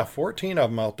 Wow. Yeah, 14 of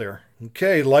them out there.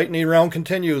 Okay, lightning round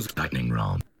continues. Lightning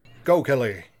round. Go,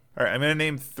 Kelly. All right, I'm going to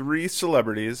name 3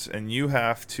 celebrities, and you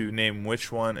have to name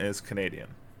which one is Canadian.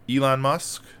 Elon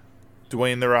Musk,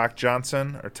 Dwayne "The Rock"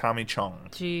 Johnson, or Tommy Chong.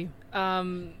 Gee.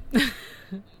 I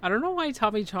don't know why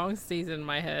Tommy Chong stays in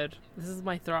my head. This is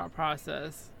my thought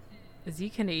process. Is he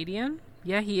Canadian?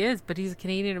 Yeah, he is, but he's a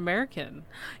Canadian American.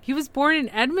 He was born in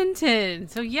Edmonton.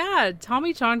 So yeah,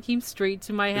 Tommy Chong came straight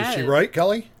to my head. Is she right,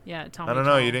 Kelly? Yeah, Tommy I don't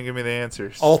know. Chong. You didn't give me the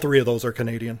answers. All 3 of those are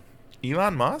Canadian.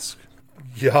 Elon Musk?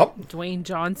 Yup. Dwayne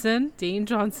Johnson? Dane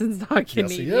Johnson's not Yes, he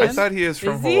Canadian. is. I thought he is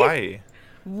from Is he? Hawaii.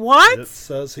 What? It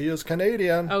says he is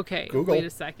Canadian. Okay, Google. wait a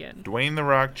second. Dwayne "The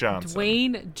Rock" Johnson.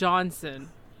 Dwayne Johnson.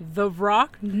 The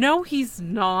Rock? No, he's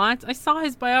not. I saw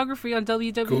his biography on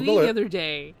WWE Google the it. other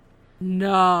day.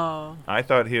 No. I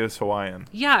thought he was Hawaiian.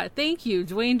 Yeah, thank you,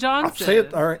 Dwayne Johnson. Say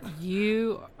it. All right.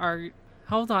 You are...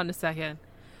 Hold on a second.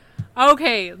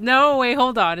 Okay, no, wait,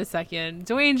 hold on a second.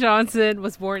 Dwayne Johnson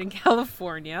was born in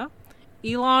California.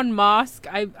 Elon Musk,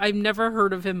 I've never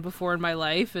heard of him before in my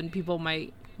life, and people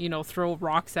might, throw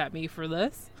rocks at me for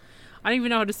this. I don't even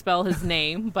know how to spell his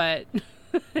name, but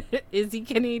is he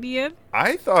Canadian?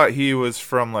 I thought he was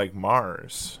from, like,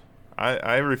 Mars.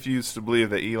 I refuse to believe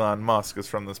that Elon Musk is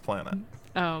from this planet.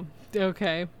 Oh,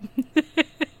 okay.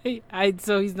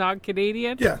 So he's not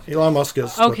Canadian? Yeah, Elon Musk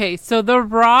is. Okay, so The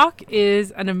Rock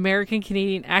is an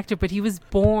American-Canadian actor, but he was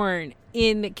born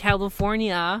in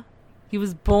California. He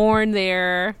was born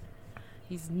there.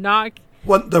 He's not...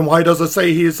 Then why does it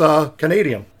say he's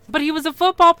Canadian? But he was a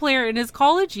football player in his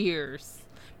college years.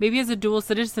 Maybe he has a dual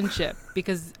citizenship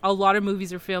because a lot of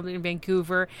movies are filmed in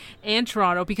Vancouver and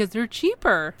Toronto because they're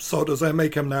cheaper. So does that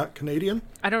make him not Canadian?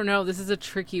 I don't know. This is a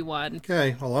tricky one.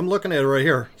 Okay, well, I'm looking at it right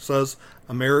here. It says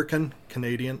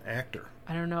American-Canadian actor.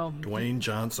 I don't know. Dwayne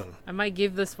Johnson. I might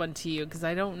give this one to you because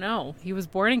I don't know. He was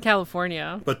born in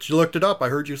California, But you looked it up. I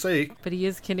heard you say. but he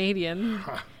is Canadian.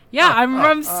 Yeah,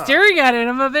 I'm staring at it.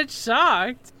 I'm a bit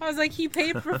shocked. I was like, he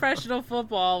played professional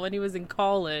football when he was in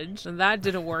college, and that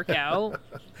didn't work out.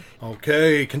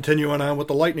 Okay, continuing on with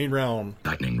the lightning round.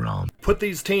 Lightning round. Put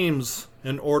these teams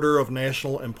in order of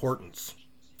national importance.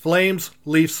 Flames,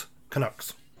 Leafs,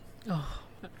 Canucks.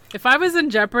 If I was in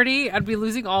Jeopardy, I'd be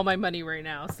losing all my money right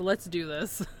now. So let's do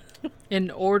this. In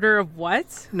order of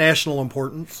what? National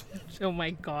importance. Oh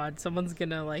my god, someone's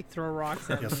gonna like throw rocks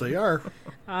at me. Yes, they are.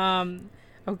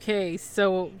 Okay,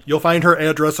 so You'll find her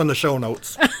address in the show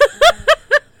notes.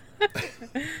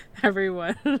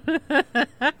 everyone.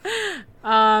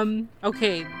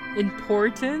 Okay,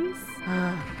 importance.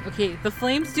 Okay, the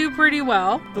Flames do pretty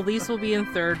well. The Leafs will be in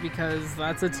third because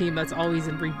that's a team that's always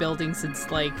in rebuilding since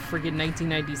like friggin'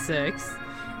 1996.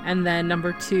 And then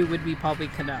number 2 would be probably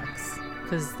Canucks,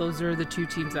 because those are the 2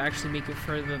 teams that actually make it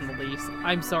further than the Leafs.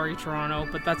 I'm sorry, Toronto,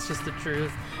 but that's just the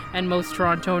truth. And most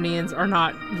Torontonians are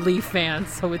not Leaf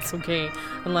fans, so it's okay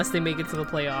unless they make it to the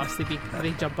playoffs.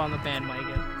 They jump on the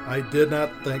bandwagon. I did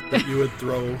not think that you would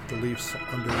throw the Leafs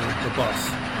under the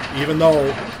bus, even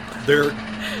though they're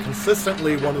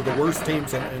consistently one of the worst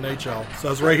teams in NHL. It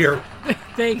says right here.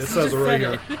 Thanks. It says it right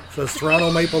here. It says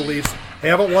Toronto Maple Leafs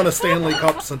haven't won a Stanley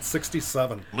Cup since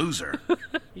 '67. Loser.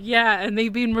 Yeah, and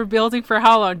they've been rebuilding for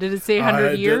how long? Did it say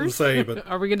 100 years? I didn't say, but...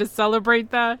 Are we going to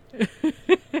celebrate that?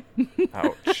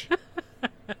 Ouch.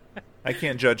 I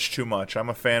can't judge too much. I'm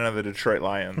a fan of the Detroit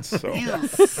Lions, so... You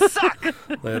suck.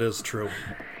 That is true.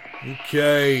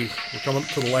 Okay, we're coming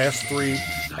to the last 3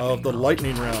 of the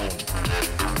lightning round.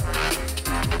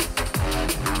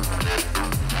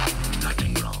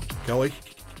 Lightning round. Kelly?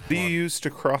 What do you use to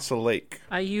cross a lake?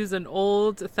 I use an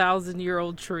old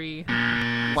 1,000-year-old tree.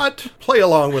 What? Play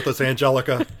along with us,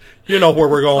 Angelica. You know where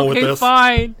we're going with Okay, this.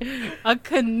 fine. A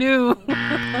canoe.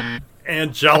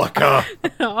 Angelica.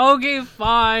 Okay,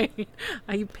 fine.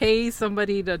 I pay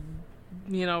somebody to,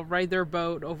 ride their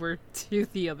boat over to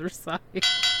the other side.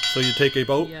 So you take a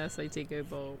boat? Yes, I take a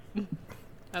boat.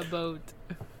 A boat.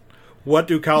 What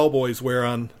do cowboys wear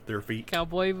on their feet?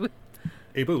 Cowboy boot.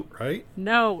 A boot, right?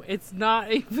 No, it's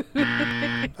not a boot.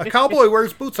 A cowboy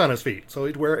wears boots on his feet, so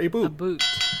he'd wear a A boot. boot.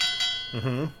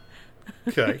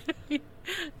 Okay.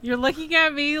 You're looking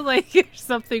at me like there's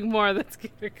something more that's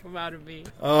going to come out of me.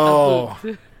 Oh. A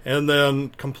boot. And then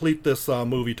complete this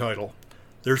movie title.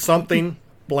 There's something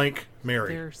blank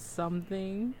Mary. There's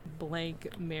something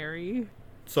blank Mary.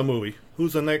 It's a movie.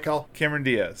 Who's in that, Cal? Cameron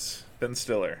Diaz, Ben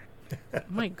Stiller. Oh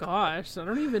my gosh, I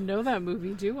don't even know that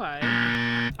movie, do I?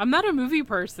 I'm not a movie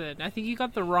person. I think you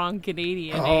got the wrong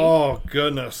Canadian. Oh,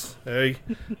 goodness. Hey.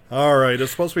 All right.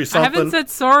 It's supposed to be I something. haven't said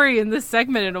sorry in this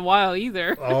segment in a while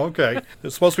either. Oh, okay.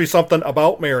 It's supposed to be something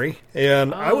about Mary.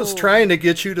 And I was Oh. trying to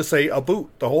get you to say a boot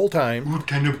the whole time.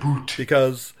 Boot and a boot.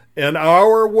 Because in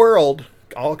our world,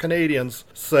 all Canadians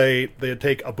say they'd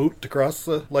take a boot to cross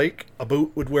the lake. A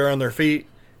boot would wear on their feet.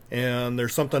 And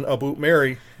there's something about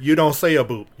Mary. You don't say a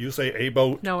boot. You say a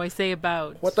boat. No, I say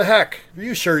about. What the heck? Are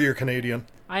you sure you're Canadian?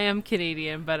 I am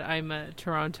Canadian, but I'm a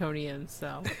Torontonian,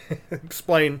 so.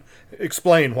 Explain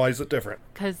why is it different?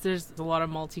 Because there's a lot of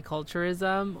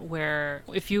multiculturalism where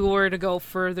if you were to go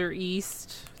further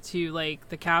east to like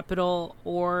the capital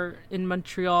or in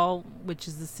Montreal, which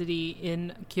is the city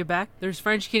in Quebec, there's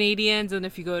French Canadians, and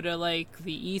if you go to like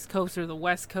the East Coast or the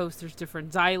West Coast, there's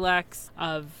different dialects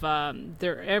of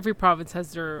every province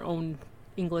has their own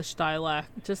English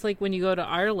dialect. Just like when you go to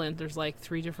Ireland, there's like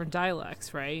 3 different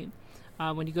dialects, right?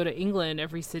 When you go to England,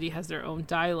 every city has their own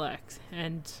dialect.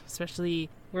 And especially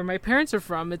where my parents are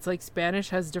from, it's like Spanish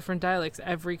has different dialects.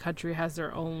 Every country has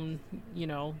their own,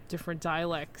 different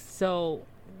dialects. So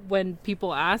when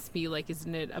people ask me, like,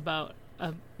 isn't it about,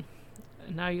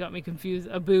 now you got me confused,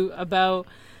 about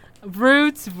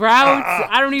routes?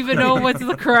 I don't even know what's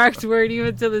the correct word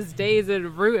even to this day. Is it a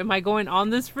route? Am I going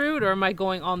on this route or am I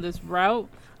going on this route?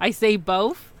 I say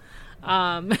both.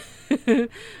 But,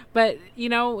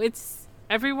 it's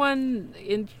everyone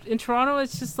in Toronto.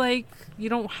 It's just like you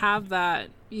don't have that.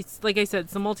 It's like I said,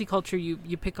 it's a multicultural.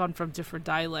 You pick on from different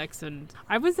dialects, and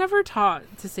I was never taught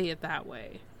to say it that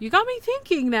way. You got me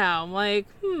thinking now. I'm like,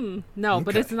 no,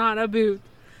 but it's not a boot.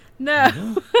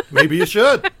 No. Maybe you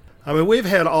should. I mean, we've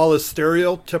had all this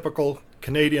stereotypical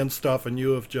Canadian stuff, and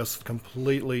you have just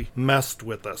completely messed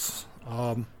with us.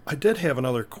 I did have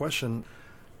another question.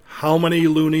 How many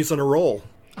loonies in a roll?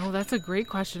 Oh, that's a great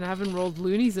question. I haven't rolled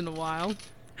loonies in a while.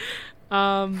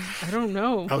 I don't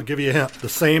know. I'll give you a hint. The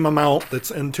same amount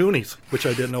that's in toonies, which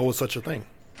I didn't know was such a thing.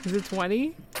 Is it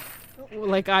 20?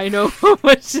 Like, I know how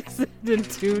much is in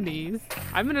toonies.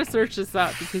 I'm going to search this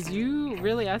up because you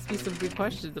really asked me some good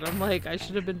questions. And I'm like, I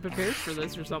should have been prepared for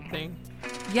this or something.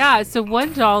 Yeah, so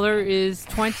 $1 is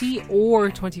 20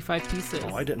 or 25 pieces.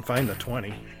 Oh, I didn't find the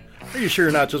 20. Are you sure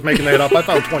you're not just making that up? I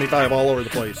found 25 all over the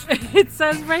place. It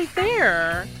says right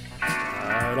there.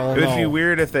 I don't It know. would be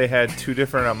weird if they had two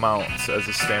different amounts as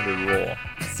a standard rule.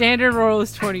 Standard roll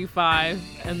is 25,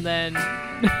 and then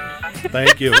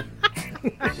Thank you.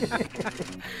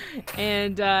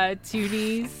 and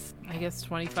toonies, I guess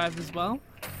 25 as well.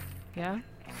 Yeah.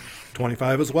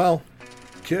 25 as well.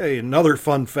 Okay, another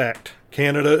fun fact.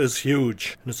 Canada is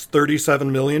huge. It's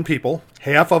 37 million people.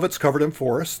 Half of it's covered in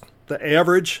forest. The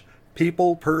average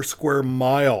people per square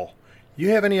mile. You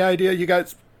have any idea? You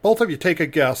guys, both of you take a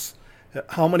guess at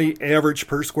how many average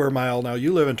per square mile. Now,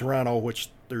 you live in Toronto, which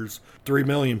there's 3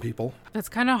 million people. That's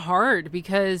kind of hard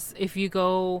because if you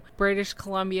go British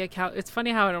Columbia, it's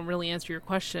funny how I don't really answer your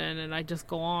question and I just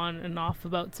go on and off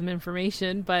about some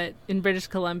information. But in British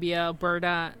Columbia,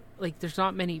 Alberta, like there's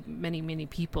not many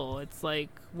people. It's like,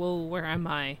 whoa, where am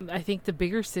I? I think the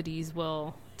bigger cities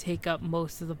will take up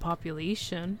most of the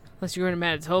population, unless you're in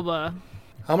Manitoba.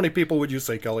 How many people would you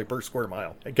say, Kelly, per square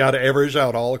mile? It got to average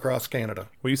out all across Canada.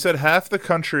 Well, you said half the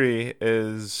country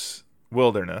is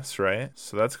wilderness, right?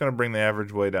 So that's going to bring the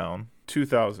average way down.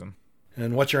 2,000.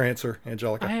 And what's your answer,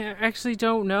 Angelica? I actually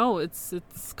don't know. It's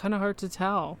kind of hard to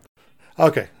tell.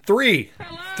 Okay, three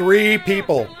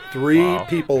people. Three Wow.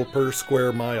 people per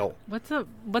square mile. What's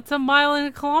a mile in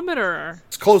a kilometer?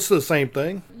 It's close to the same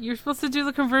thing. You're supposed to do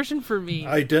the conversion for me.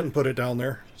 I didn't put it down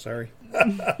there. Sorry.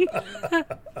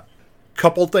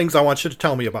 Couple things I want you to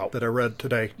tell me about that I read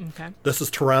today. Okay. This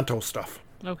is Toronto stuff.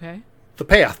 Okay. The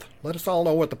path. Let us all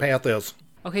know what the path is.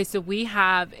 Okay, so we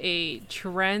have a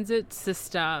transit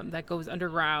system that goes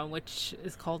underground, which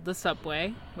is called the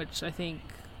subway, which I think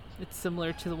it's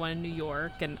similar to the one in New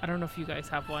York. And I don't know if you guys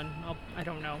have one. I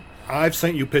don't know. I've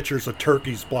sent you pictures of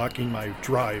turkeys blocking my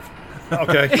drive.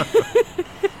 Okay?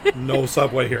 No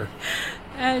subway here.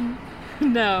 And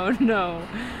no.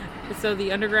 So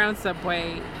the underground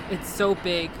subway, it's so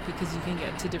big because you can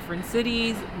get to different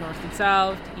cities, north and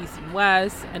south, east and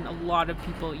west, and a lot of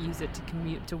people use it to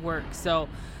commute to work. So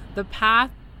the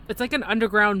path, it's like an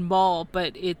underground mall,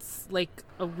 but it's like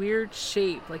a weird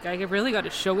shape. Like I really got to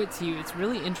show it to you. It's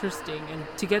really interesting. And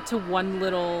to get to one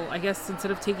little, I guess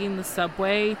instead of taking the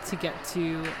subway to get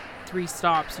to 3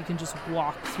 stops, you can just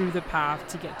walk through the path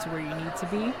to get to where you need to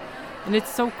be. And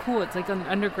it's so cool. It's like an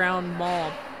underground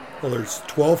mall. Well, there's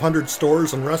 1,200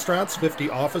 stores and restaurants, 50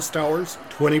 office towers,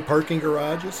 20 parking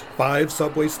garages, 5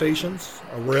 subway stations,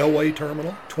 a railway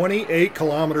terminal, 28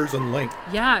 kilometers in length.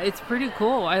 Yeah, it's pretty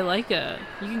cool. I like it.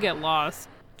 You can get lost.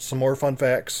 Some more fun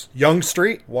facts. Yonge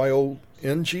Street,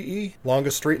 Y-O-N-G-E,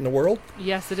 longest street in the world.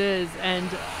 Yes, it is. And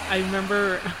I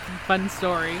remember, fun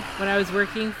story, when I was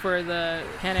working for the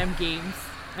Pan Am Games,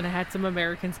 and I had some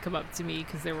Americans come up to me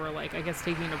because they were like, I guess,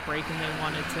 taking a break and they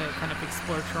wanted to kind of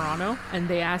explore Toronto. And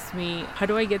they asked me, how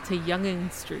do I get to Yonge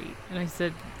Street? And I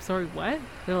said, sorry, what?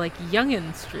 They're like,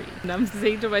 Yonge Street. And I'm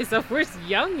saying to myself, where's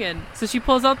Yonge? So she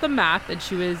pulls out the map, and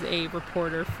she was a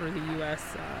reporter for the U.S.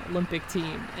 Olympic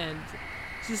team. And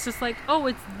she's just like, oh,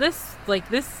 it's this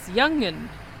Yonge.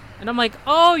 And I'm like,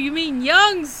 oh, you mean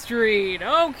Yonge Street?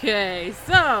 Okay,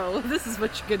 so this is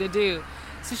what you're going to do.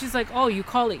 So she's like, oh, you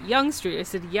call it Yonge Street? I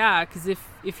said, yeah, because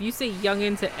if you say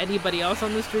Yonge to anybody else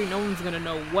on the street, no one's going to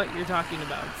know what you're talking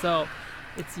about. So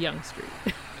it's Yonge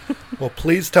Street. Well,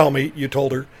 please tell me you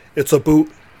told her it's a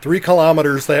boot 3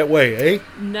 kilometers that way, eh?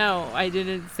 No, I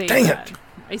didn't say Dang that. it.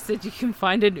 I said you can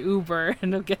find an Uber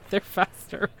and it'll get there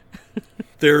faster.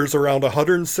 There's around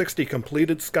 160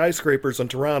 completed skyscrapers in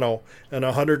Toronto, and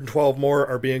 112 more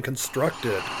are being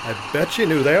constructed. I bet you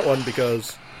knew that one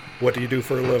because what do you do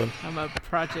for a living? I'm a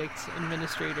project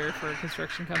administrator for a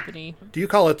construction company. Do you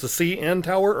call it the CN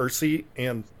Tower or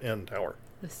CN Tower?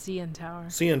 The CN Tower.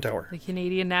 CN Tower. The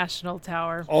Canadian National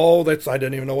Tower. Oh, I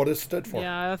didn't even know what it stood for.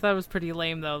 Yeah, I thought it was pretty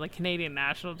lame, though. The Canadian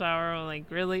National Tower. I'm like,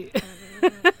 really?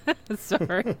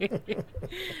 Sorry.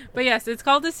 But yes, it's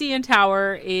called the CN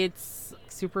Tower. It's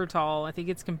super tall. I think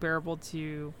it's comparable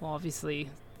to, well, obviously,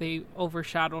 they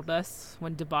overshadowed us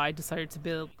when Dubai decided to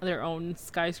build their own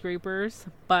skyscrapers.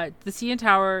 But the CN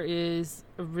Tower is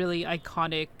really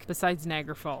iconic, besides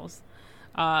Niagara Falls.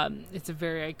 It's a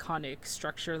very iconic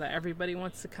structure that everybody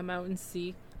wants to come out and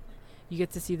see. You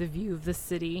get to see the view of the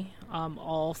city,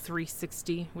 all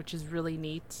 360, which is really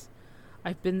neat.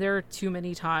 I've been there too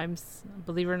many times.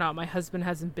 Believe it or not, my husband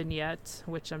hasn't been yet,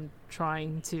 which I'm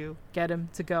trying to get him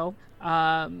to go.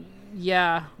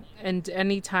 Yeah, and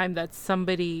anytime that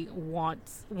somebody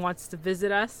wants to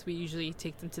visit us, we usually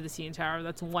take them to the CN Tower.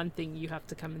 That's one thing you have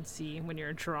to come and see when you're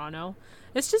in Toronto.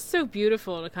 It's just so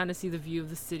beautiful to kind of see the view of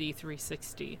the city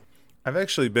 360. I've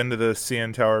actually been to the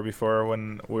CN Tower before.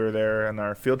 When we were there on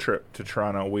our field trip to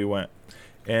Toronto, we went.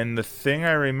 And the thing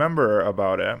I remember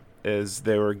about it is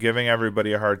they were giving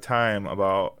everybody a hard time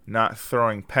about not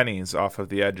throwing pennies off of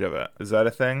the edge of it. Is that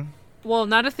a thing? Well,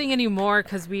 not a thing anymore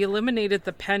because we eliminated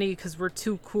the penny because we're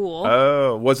too cool.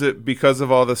 Oh, was it because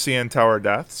of all the CN Tower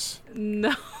deaths?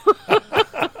 No.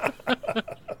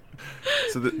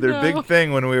 So their big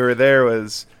thing when we were there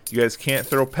was, you guys can't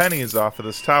throw pennies off of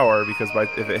this tower because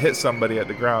if it hit somebody at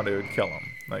the ground, it would kill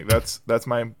them. Like that's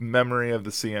my memory of the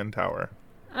CN Tower.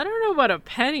 I don't know about a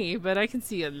penny, but I can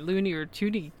see a loony or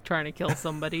toonie trying to kill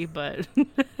somebody. But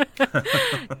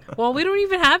well, we don't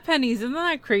even have pennies. Isn't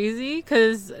that crazy?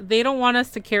 Because they don't want us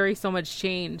to carry so much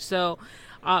change. So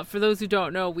for those who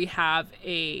don't know, we have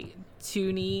a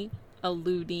toonie, a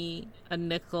loony, a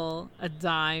nickel, a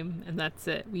dime, and that's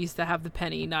it. We used to have the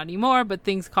penny, not anymore, but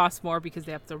things cost more because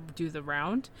they have to do the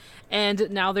round.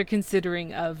 And now they're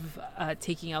considering of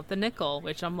taking out the nickel,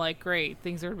 which I'm like, great,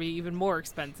 things are going to be even more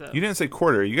expensive. You didn't say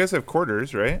quarter. You guys have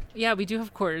quarters, right? Yeah, we do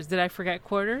have quarters. Did I forget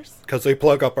quarters? Because they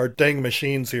plug up our dang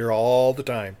machines here all the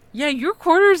time. Yeah, your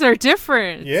quarters are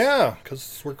different. Yeah,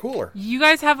 because we're cooler. You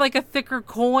guys have like a thicker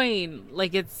coin.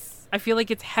 Like I feel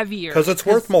like it's heavier. Because it's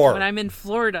worth more. When I'm in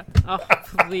Florida. Oh,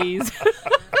 please.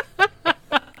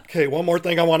 Okay, one more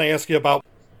thing I want to ask you about.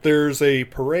 There's a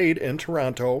parade in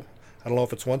Toronto. I don't know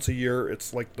if it's once a year.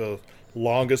 It's like the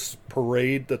longest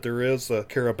parade that there is,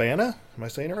 Caravana. Am I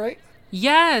saying it right?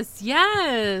 Yes.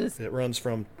 It runs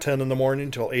from 10 in the morning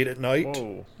till 8 at night.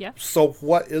 Whoa. Yep. So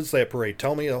what is that parade?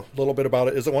 Tell me a little bit about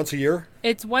it. Is it once a year?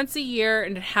 It's once a year,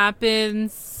 and it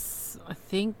happens, I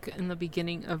think, in the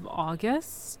beginning of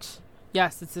August.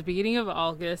 Yes, it's the beginning of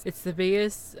August. It's the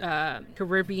biggest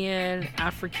Caribbean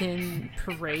African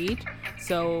parade.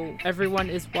 So everyone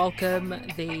is welcome.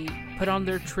 They put on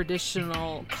their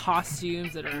traditional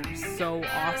costumes that are so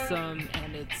awesome.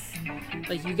 And it's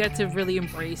like you get to really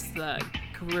embrace the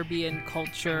Caribbean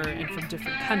culture and from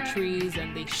different countries.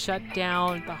 And they shut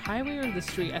down the highway or the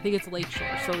street. I think it's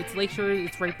Lakeshore. So it's Lakeshore.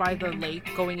 It's right by the lake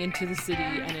going into the city.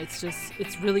 And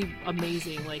it's really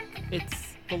amazing. Like it's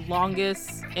the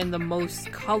longest and the most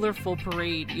colorful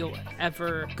parade you'll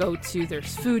ever go to.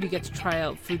 There's food. You get to try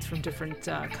out foods from different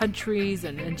countries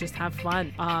and just have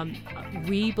fun.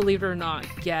 We, believe it or not,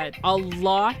 get a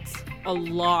lot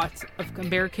of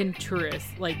American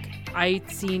tourists. Like, I've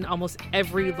seen almost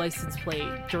every license plate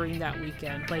during that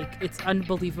weekend. Like, it's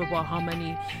unbelievable how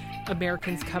many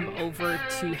Americans come over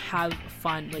to have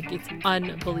fun. Like, it's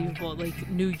unbelievable. Like,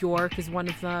 New York is one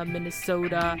of them,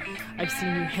 Minnesota. I've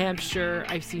seen New Hampshire.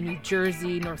 I've seen New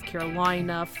Jersey, North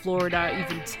Carolina, Florida,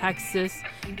 even Texas.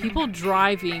 People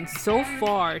driving so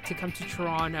far to come to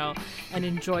Toronto and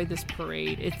enjoy this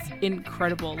parade. It's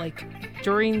incredible. Like,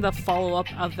 during the follow-up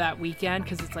of that weekend,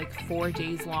 because it's like 4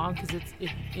 days long, because it's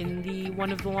in the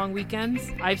one of the long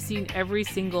weekends, I've seen every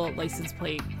single license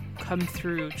plate come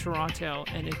through Toronto,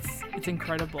 and it's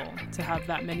incredible to have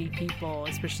that many people,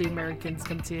 especially Americans,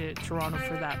 come to Toronto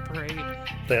for that parade.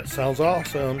 That sounds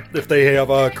awesome. If they have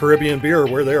Caribbean beer,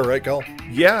 we're there, right, Cal?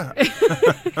 Yeah.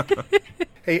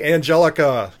 Hey,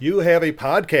 Angelica, you have a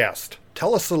podcast.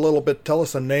 Tell us a little bit. Tell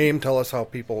us a name. Tell us how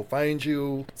people find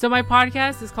you. So my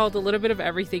podcast is called A Little Bit of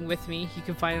Everything with Me. You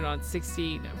can find it on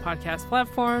 16 podcast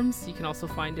platforms. You can also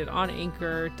find it on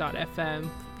anchor.fm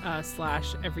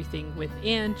 / everything with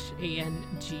Ange,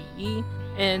 ANGE.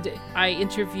 And I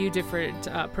interview different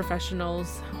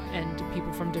professionals and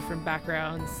people from different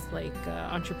backgrounds, like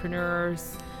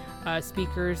entrepreneurs,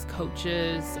 speakers,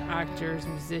 coaches, actors,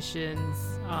 musicians,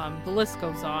 the list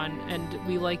goes on. And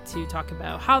we like to talk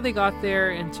about how they got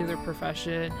there into their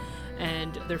profession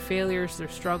and their failures, their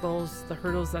struggles, the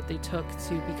hurdles that they took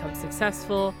to become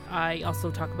successful. I also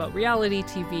talk about reality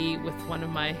TV with one of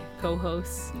my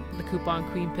co-hosts, the Coupon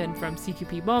Queenpin from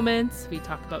CQP Moments. We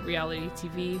talk about reality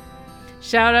TV.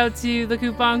 Shout out to the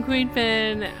Coupon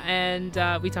Queenpin.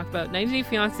 And we talk about 90 Day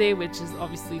Fiancé, which is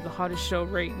obviously the hottest show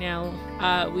right now.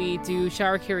 We do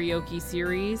shower karaoke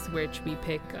series, which we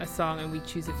pick a song and we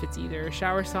choose if it's either a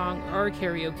shower song or a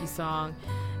karaoke song.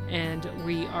 And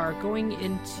we are going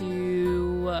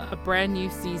into a brand new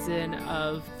season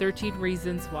of 13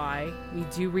 Reasons Why. We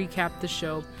do recap the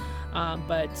show,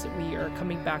 but we are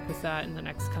coming back with that in the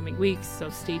next coming weeks, so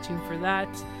stay tuned for that.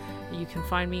 You can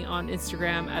find me on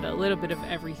Instagram at A Little Bit of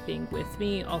Everything with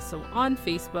Me, also on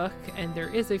Facebook, and there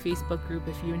is a Facebook group.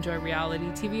 If you enjoy reality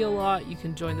TV a lot, you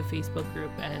can join the Facebook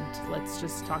group, and let's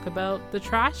just talk about the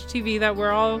trash TV that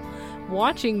we're all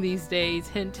watching these days.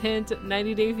 Hint, hint,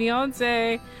 90 Day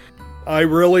Fiancé. I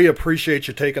really appreciate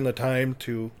you taking the time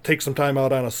to take some time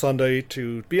out on a Sunday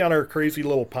to be on our crazy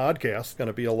little podcast. It's going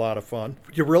to be a lot of fun.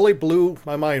 You really blew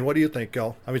my mind. What do you think,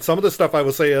 Kel? I mean, some of the stuff I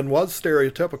was saying was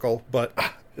stereotypical, but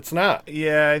it's not.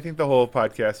 Yeah, I think the whole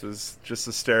podcast was just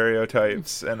the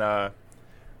stereotypes. And I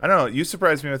don't know, you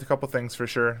surprised me with a couple things for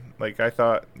sure. Like, I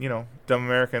thought, dumb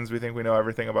Americans, we think we know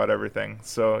everything about everything.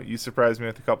 So you surprised me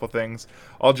with a couple things.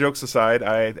 All jokes aside,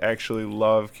 I actually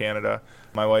love Canada.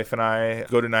 My wife and I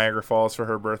go to Niagara Falls for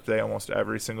her birthday almost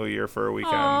every single year for a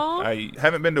weekend. Aww. I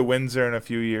haven't been to Windsor in a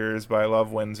few years, but I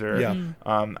love Windsor. Yeah.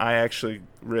 I actually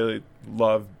really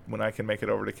love when I can make it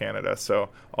over to Canada. So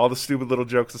all the stupid little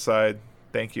jokes aside,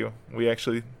 thank you. We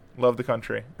actually love the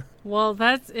country. Well,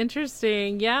 that's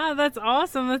interesting. Yeah, that's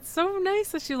awesome. That's so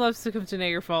nice that she loves to come to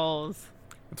Niagara Falls.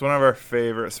 It's one of our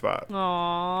favorite spots.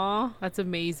 Aw, that's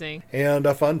amazing. And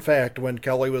a fun fact, when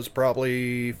Kelly was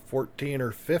probably 14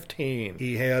 or 15,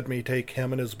 he had me take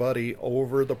him and his buddy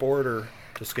over the border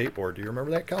to skateboard. Do you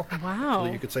remember that, Kel? Wow. So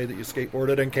that you could say that you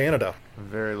skateboarded in Canada.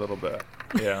 Very little bit.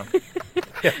 Yeah.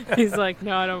 He's like,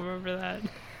 no, I don't remember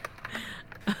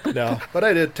that. No, but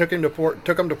I did. Took him to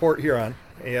Port Huron,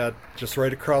 and just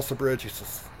right across the bridge, he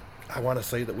says, I want to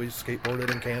say that we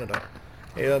skateboarded in Canada.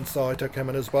 And so I took him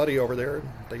and his buddy over there, and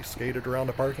they skated around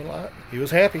the parking lot. He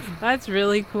was happy. That's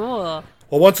really cool.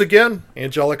 Well, once again,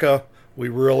 Angelica, we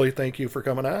really thank you for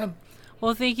coming on.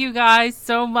 Well, thank you guys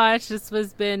so much. This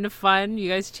has been fun. You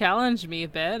guys challenged me a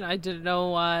bit. I didn't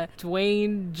know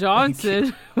Dwayne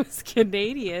Johnson was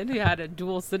Canadian. He had a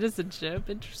dual citizenship.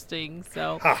 Interesting.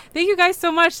 So thank you guys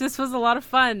so much. This was a lot of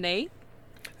fun, Nate.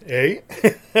 Hey?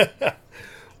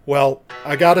 Well,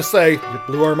 I gotta say, you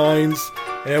blew our minds.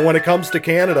 And when it comes to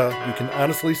Canada, you can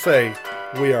honestly say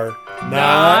we are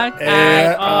not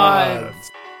at